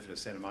for the benefit of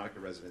Santa Monica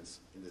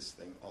residents in this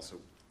thing also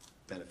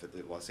benefit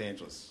the Los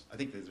Angeles. I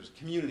think that there's a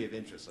community of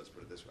interest, let's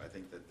put it this way. I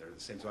think that they're the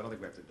same, so I don't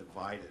think we have to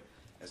divide it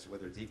as to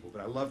whether it's equal.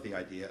 But I love the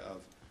idea of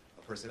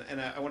a person,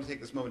 and I want to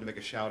take this moment to make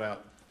a shout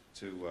out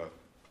to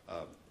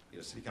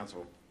City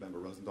Council Member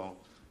Rosendahl,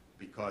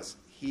 because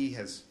he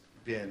has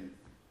been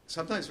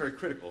sometimes very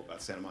critical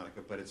about Santa Monica,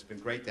 but it's been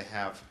great to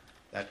have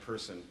that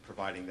person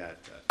providing that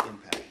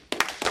impact.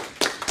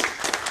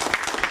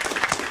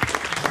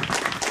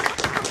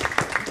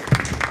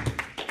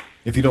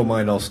 If you don't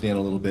mind, I'll stand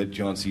a little bit.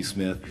 John C.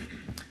 Smith.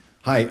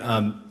 Hi,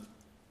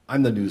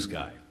 I'm the news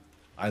guy.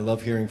 I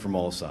love hearing from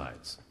all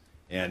sides.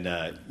 And,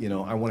 I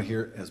want to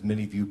hear as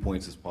many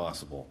viewpoints as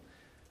possible.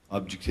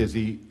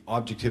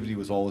 Objectivity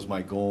was always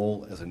my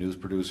goal as a news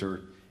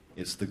producer.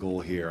 It's the goal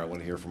here. I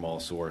want to hear from all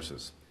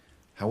sources.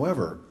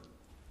 However,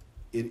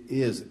 it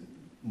is,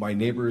 my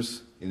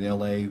neighbors in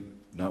LA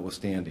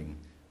notwithstanding,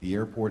 the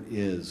airport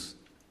is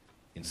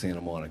in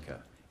Santa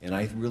Monica. And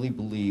I really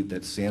believe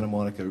that Santa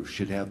Monica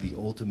should have the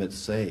ultimate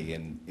say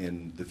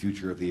in the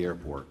future of the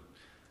airport.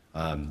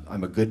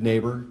 I'm a good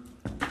neighbor.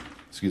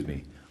 Excuse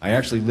me. I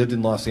actually lived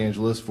in Los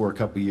Angeles for a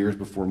couple of years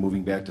before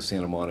moving back to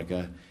Santa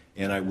Monica,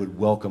 and I would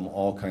welcome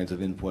all kinds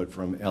of input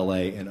from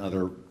LA and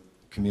other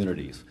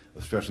communities,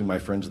 especially my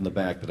friends in the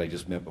back that I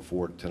just met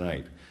before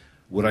tonight.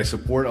 Would I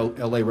support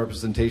a LA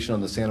representation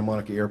on the Santa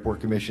Monica Airport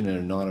Commission in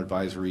a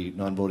non-advisory,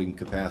 non-voting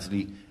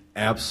capacity?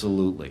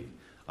 Absolutely.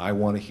 I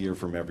want to hear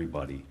from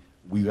everybody.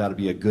 We've got to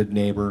be a good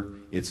neighbor.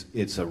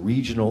 It's a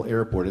regional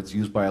airport. It's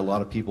used by a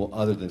lot of people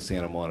other than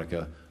Santa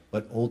Monica,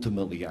 but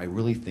ultimately I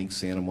really think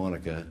Santa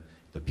Monica,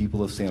 the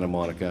people of Santa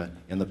Monica,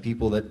 and the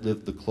people that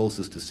live the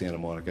closest to Santa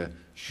Monica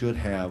should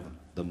have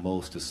the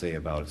most to say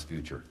about its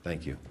future.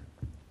 Thank you.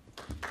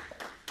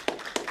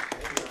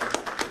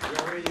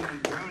 Jerry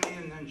and Joni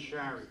and then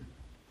Shari.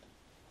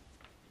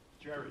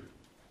 Jerry,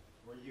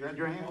 you had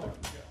your hand up?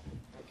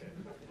 Okay.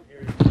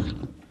 Here you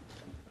go.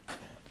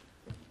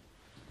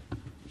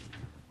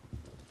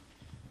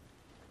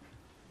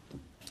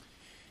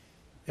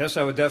 Yes,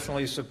 I would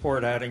definitely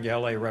support adding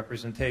LA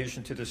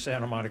representation to the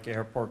Santa Monica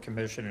Airport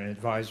Commission in an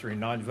advisory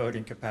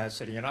non-voting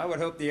capacity, and I would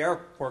hope the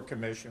Airport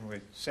Commission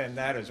would send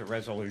that as a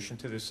resolution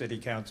to the City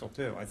Council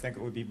too. I think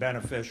it would be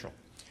beneficial.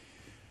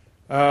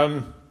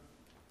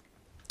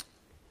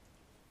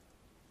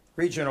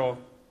 Regional,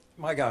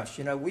 my gosh,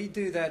 we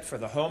do that for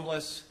the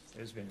homeless.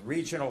 There's been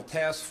regional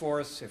task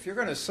force. If you're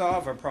going to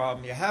solve a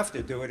problem, you have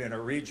to do it in a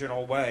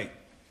regional way,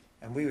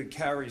 and we would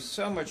carry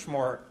so much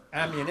more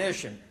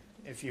ammunition,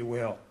 if you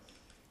will,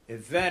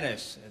 if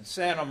Venice and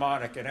Santa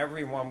Monica and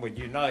everyone would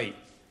unite.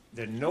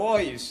 The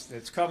noise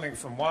that's coming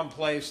from one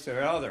place to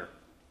another,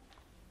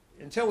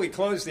 until we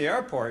close the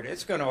airport,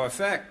 it's going to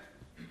affect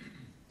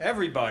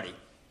everybody.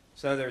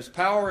 So there's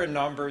power in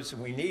numbers,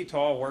 and we need to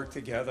all work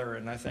together,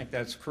 and I think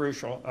that's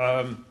crucial.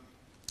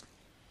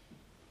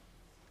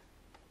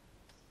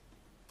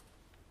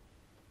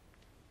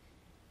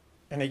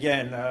 And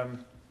again,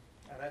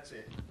 that's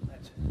it.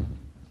 That's it.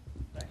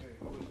 Thank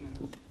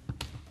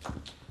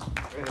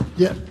you.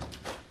 Yeah.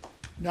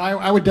 No,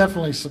 I would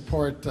definitely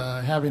support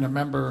having a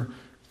member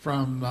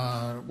from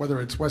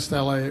whether it's West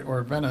LA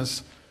or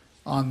Venice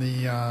on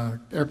the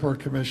Airport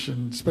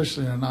Commission,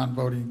 especially in a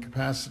non-voting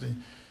capacity.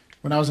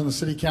 When I was on the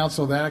City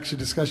Council, that actually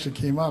discussion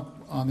came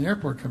up on the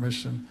Airport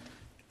Commission,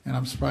 and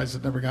I'm surprised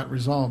it never got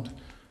resolved.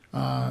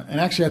 And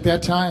actually at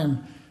that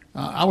time,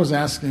 I was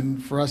asking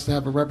for us to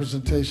have a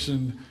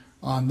representation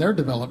on their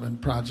development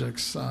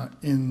projects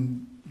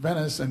in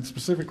Venice and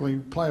specifically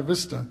Playa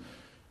Vista,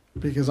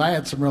 because I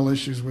had some real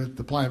issues with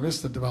the Playa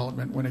Vista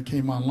development when it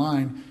came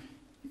online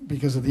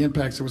because of the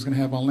impacts it was going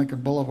to have on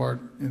Lincoln Boulevard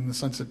in the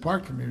Sunset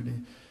Park community.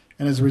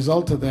 And as a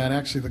result of that,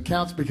 actually the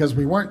council, because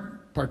we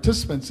weren't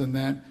participants in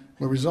that,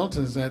 what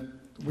resulted is that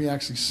we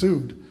actually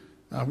sued.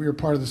 We were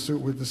part of the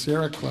suit with the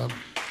Sierra Club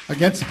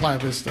against the Playa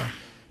Vista.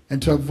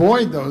 And to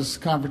avoid those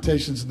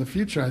confrontations in the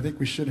future, I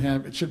think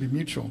it should be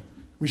mutual.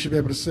 We should be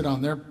able to sit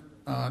on their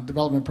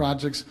development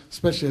projects,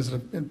 especially as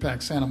it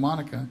impacts Santa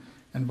Monica,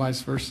 and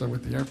vice versa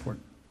with the airport.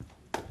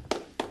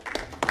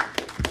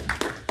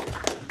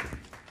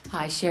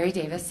 Hi, Sherry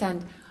Davis,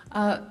 and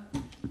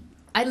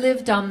I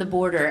lived on the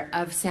border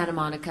of Santa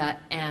Monica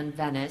and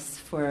Venice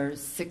for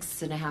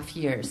 6.5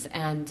 years,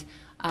 and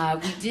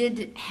we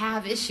did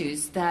have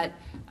issues that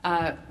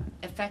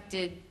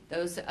affected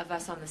those of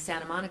us on the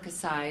Santa Monica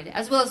side,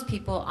 as well as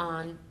people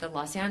on the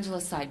Los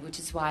Angeles side, which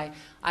is why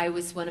I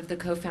was one of the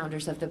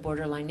co-founders of the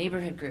Borderline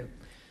Neighborhood Group,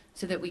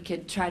 so that we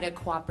could try to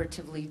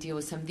cooperatively deal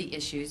with some of the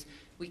issues.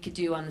 We could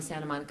do on the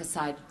Santa Monica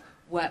side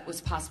what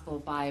was possible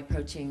by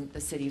approaching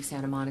the city of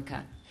Santa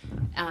Monica.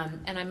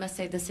 And I must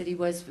say the city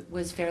was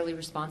fairly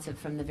responsive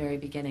from the very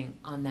beginning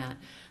on that.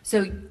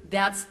 So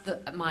that's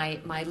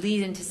my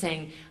lead into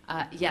saying,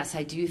 yes,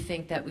 I do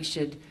think that we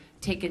should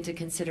take into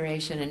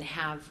consideration and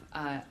have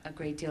a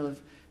great deal of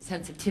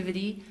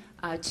sensitivity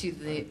to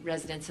the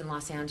residents in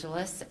Los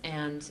Angeles.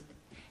 And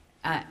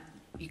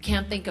you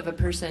can't think of a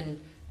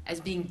person as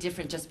being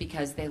different just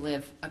because they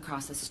live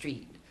across the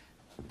street.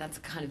 That's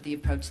kind of the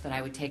approach that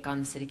I would take on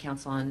the City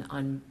Council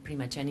on pretty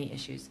much any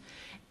issues.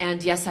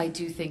 And yes, I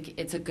do think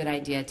it's a good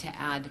idea to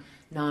add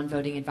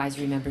non-voting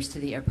advisory members to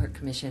the Airport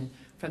Commission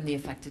from the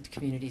affected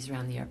communities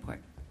around the airport.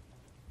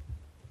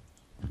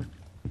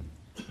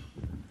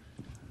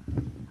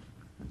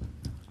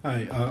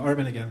 Hi,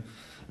 Arvin again.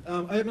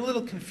 I'm a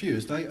little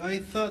confused. I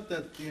thought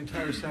that the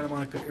entire Santa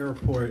Monica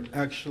Airport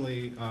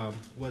actually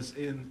was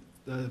in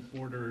the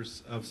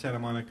borders of Santa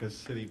Monica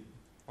city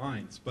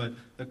lines, but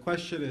the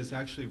question is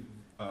actually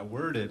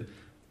worded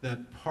that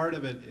part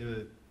of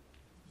it,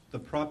 the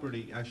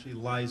property actually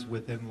lies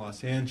within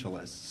Los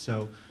Angeles.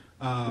 So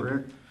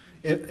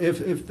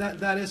if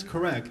that is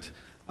correct,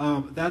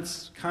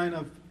 that's kind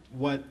of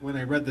what, when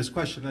I read this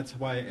question, that's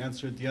why I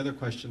answered the other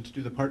question to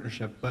do the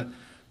partnership. But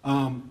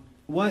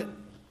what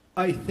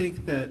I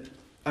think that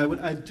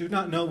I do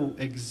not know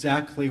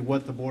exactly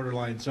what the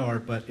borderlines are,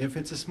 but if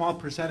it's a small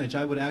percentage,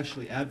 I would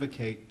actually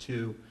advocate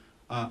to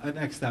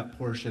annex that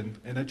portion,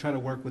 and I try to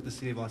work with the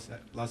city of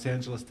Los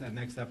Angeles to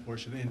annex that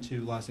portion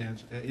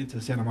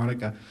into Santa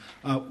Monica.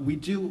 We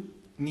do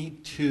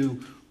need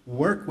to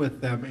work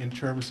with them in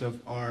terms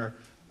of our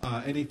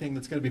anything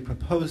that's going to be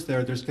proposed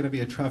there. There's going to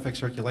be a traffic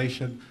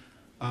circulation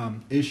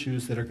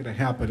issues that are going to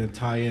happen and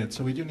tie in.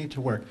 So we do need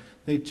to work.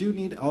 They do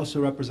need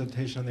also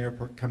representation on the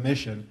Airport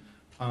Commission.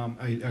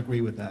 I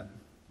agree with that.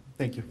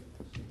 Thank you.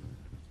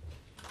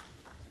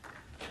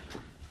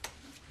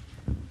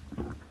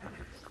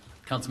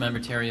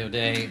 Councilmember Terry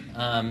O'Day,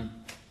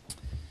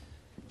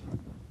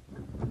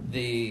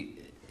 the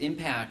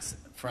impacts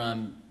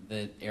from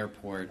the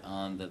airport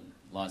on the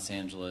Los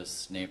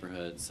Angeles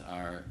neighborhoods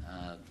are,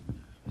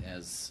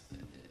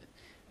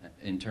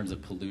 in terms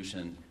of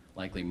pollution,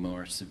 likely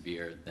more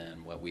severe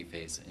than what we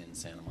face in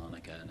Santa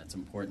Monica, and it's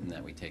important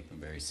that we take them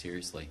very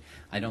seriously.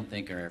 I don't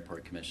think our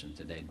Airport Commission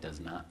today does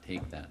not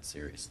take that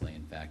seriously.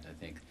 In fact, I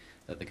think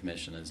that the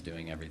Commission is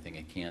doing everything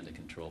it can to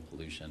control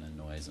pollution and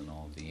noise and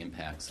all of the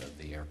impacts of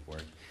the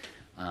airport.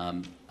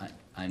 I'm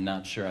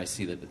not sure I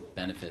see the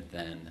benefit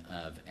then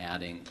of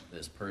adding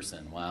this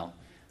person. While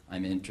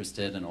I'm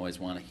interested and always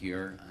want to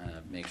hear,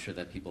 make sure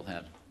that people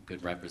have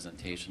good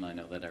representation, I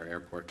know that our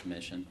Airport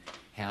Commission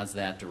has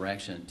that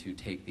direction to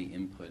take the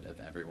input of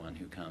everyone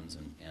who comes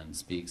and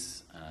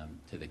speaks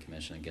to the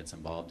Commission and gets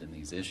involved in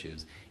these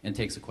issues and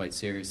takes it quite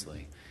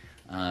seriously.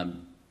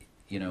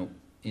 You know,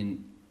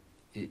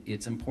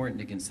 it's important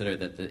to consider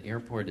that the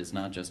airport is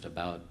not just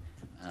about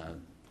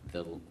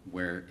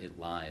where it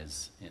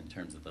lies in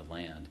terms of the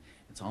land.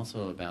 It's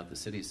also about the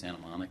city of Santa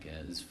Monica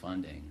is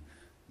funding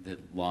the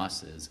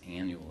losses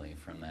annually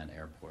from that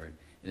airport.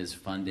 It is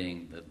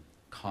funding the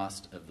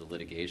cost of the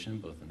litigation,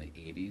 both in the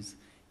 80s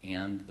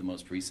and the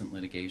most recent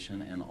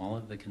litigation, and all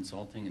of the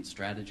consulting and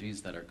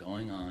strategies that are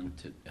going on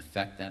to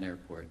affect that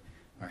airport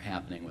are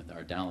happening with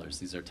our dollars.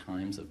 These are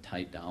times of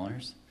tight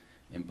dollars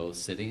in both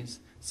cities.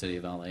 The city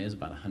of LA is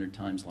about 100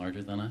 times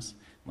larger than us.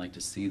 I'd like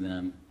to see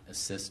them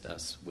assist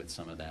us with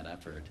some of that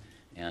effort,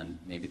 and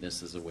maybe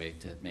this is a way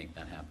to make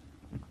that happen.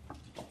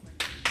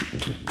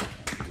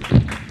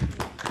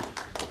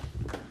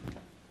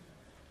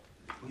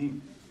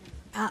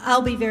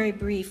 I'll be very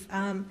brief.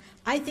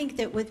 I think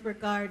that with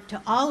regard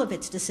to all of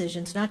its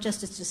decisions, not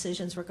just its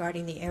decisions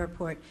regarding the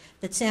airport,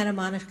 that Santa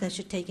Monica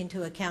should take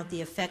into account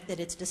the effect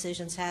that its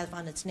decisions have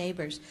on its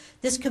neighbors.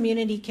 This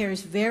community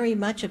cares very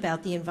much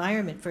about the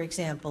environment, for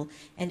example,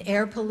 and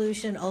air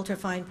pollution,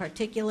 ultrafine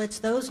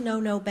particulates, those know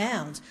no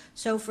bounds.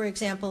 So, for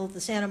example,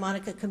 the Santa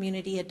Monica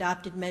community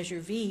adopted Measure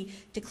V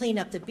to clean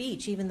up the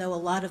beach, even though a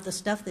lot of the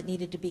stuff that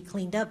needed to be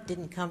cleaned up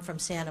didn't come from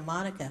Santa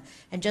Monica.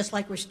 And just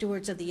like we're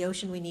stewards of the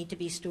ocean, we need to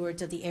be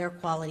stewards of the air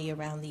quality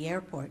around the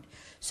airport.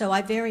 So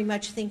I very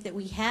much think that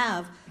we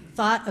have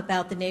thought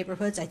about the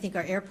neighborhoods. I think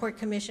our Airport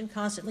Commission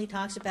constantly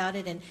talks about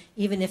it, and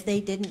even if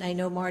they didn't, I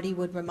know Marty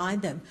would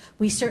remind them.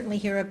 We certainly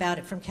hear about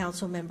it from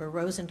Councilmember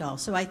Rosendahl.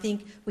 So I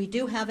think we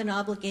do have an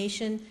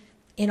obligation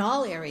in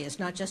all areas,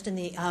 not just in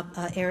the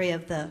area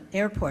of the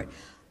airport.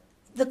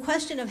 The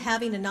question of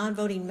having a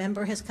non-voting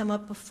member has come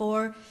up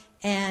before,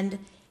 and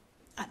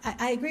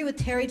I agree with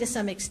Terry to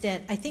some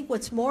extent. I think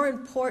what's more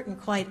important,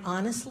 quite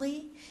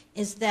honestly,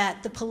 is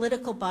that the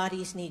political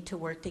bodies need to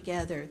work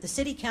together. The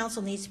City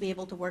Council needs to be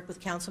able to work with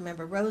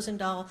Councilmember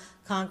Rosendahl,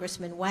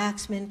 Congressman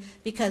Waxman,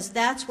 because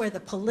that's where the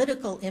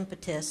political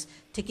impetus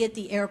to get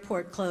the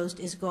airport closed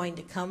is going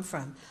to come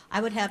from.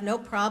 I would have no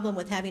problem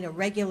with having a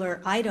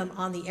regular item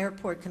on the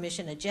Airport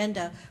Commission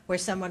agenda where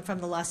someone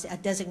from a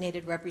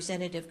designated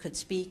representative could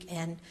speak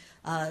and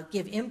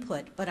give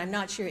input, but I'm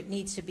not sure it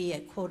needs to be a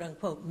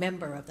quote-unquote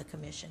member of the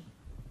commission.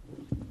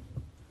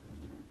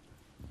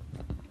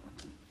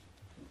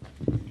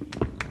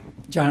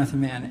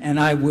 Jonathan Mann, and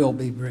I will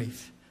be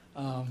brief.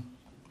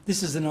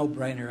 This is a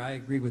no-brainer. I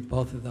agree with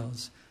both of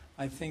those.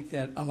 I think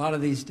that a lot of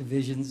these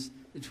divisions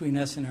between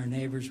us and our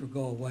neighbors will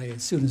go away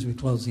as soon as we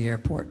close the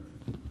airport.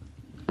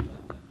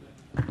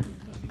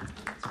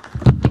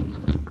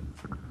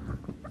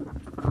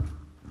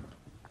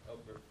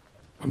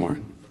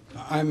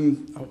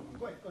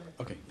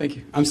 Okay, thank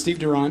you. I'm Steve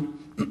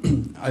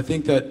Duran. I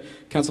think that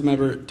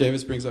Councilmember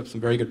Davis brings up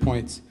some very good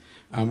points.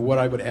 What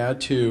I would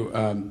add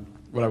to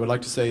what I would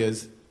like to say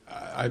is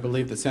I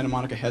believe that Santa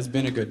Monica has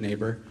been a good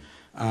neighbor,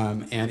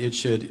 and it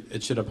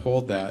should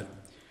uphold that.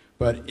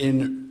 But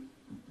in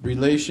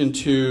relation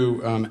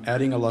to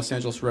adding a Los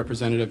Angeles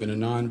representative in a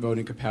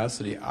non-voting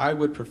capacity, I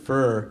would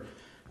prefer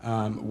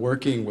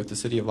working with the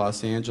City of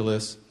Los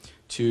Angeles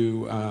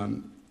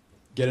to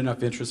get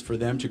enough interest for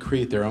them to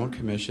create their own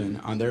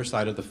commission on their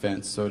side of the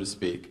fence, so to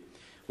speak,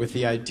 with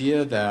the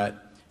idea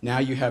that now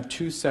you have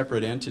two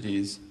separate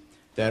entities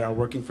that are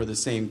working for the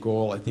same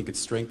goal. I think it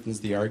strengthens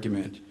the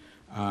argument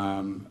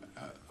on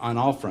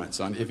all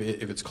fronts. On if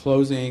it's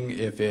closing,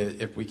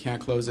 if we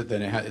can't close it,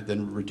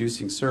 then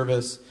reducing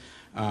service.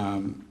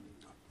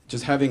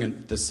 Just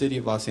having the City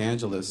of Los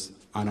Angeles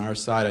on our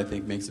side, I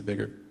think, makes a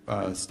bigger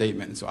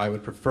statement. And so I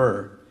would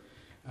prefer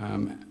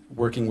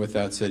working with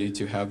that city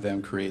to have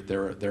them create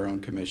their own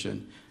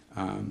commission.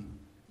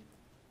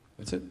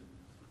 That's it.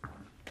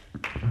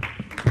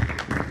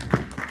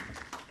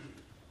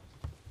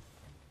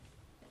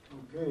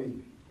 Okay.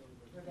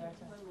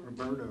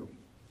 Roberto.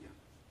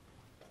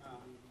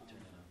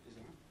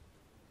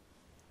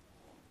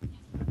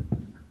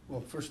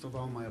 Well, first of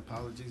all, my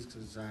apologies,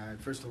 because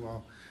first of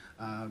all,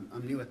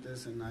 I'm new at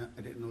this, and I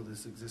didn't know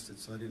this existed,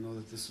 so I didn't know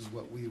that this is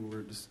what we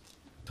were just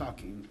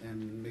talking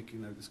and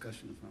making our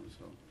discussion from.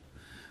 So,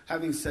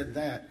 having said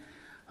that,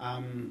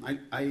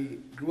 I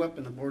grew up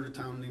in a border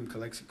town named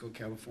Calexico,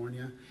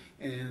 California,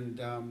 and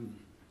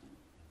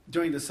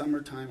during the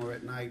summertime or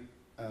at night,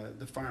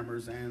 the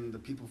farmers and the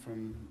people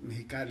from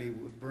Mexicali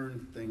would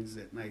burn things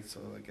at night, so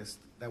I guess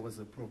that was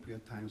the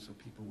appropriate time so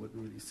people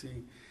wouldn't really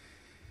see.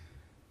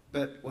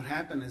 But what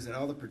happened is that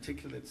all the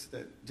particulates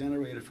that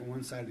generated from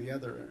one side to the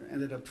other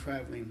ended up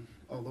traveling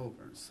all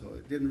over. So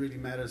it didn't really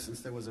matter,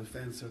 since there was a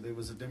fence or there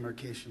was a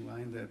demarcation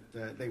line,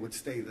 that they would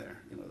stay there.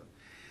 You know,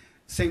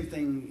 same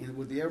thing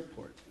with the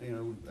airport.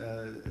 You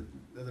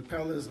know, the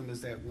parallelism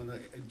is that when the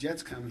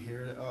jets come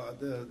here,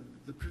 the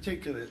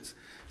particulates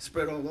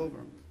spread all over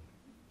them.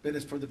 But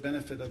it's for the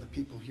benefit of the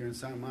people here in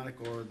Santa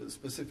Monica, or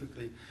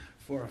specifically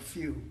for a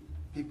few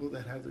people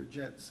that have their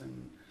jets.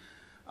 And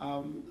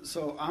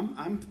so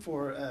I'm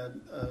for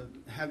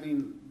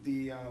having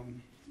the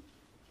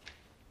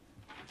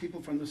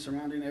people from the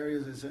surrounding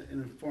areas as an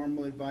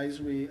informal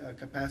advisory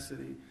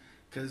capacity,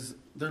 because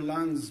their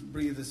lungs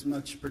breathe as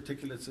much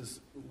particulates as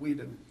we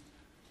do.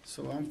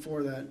 So I'm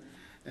for that.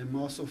 And I'm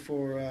also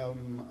for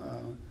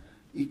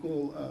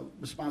equal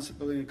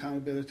responsibility and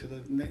accountability to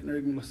the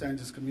neighboring Los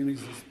Angeles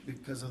communities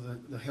because of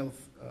the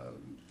health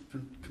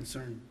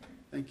concern.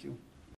 Thank you.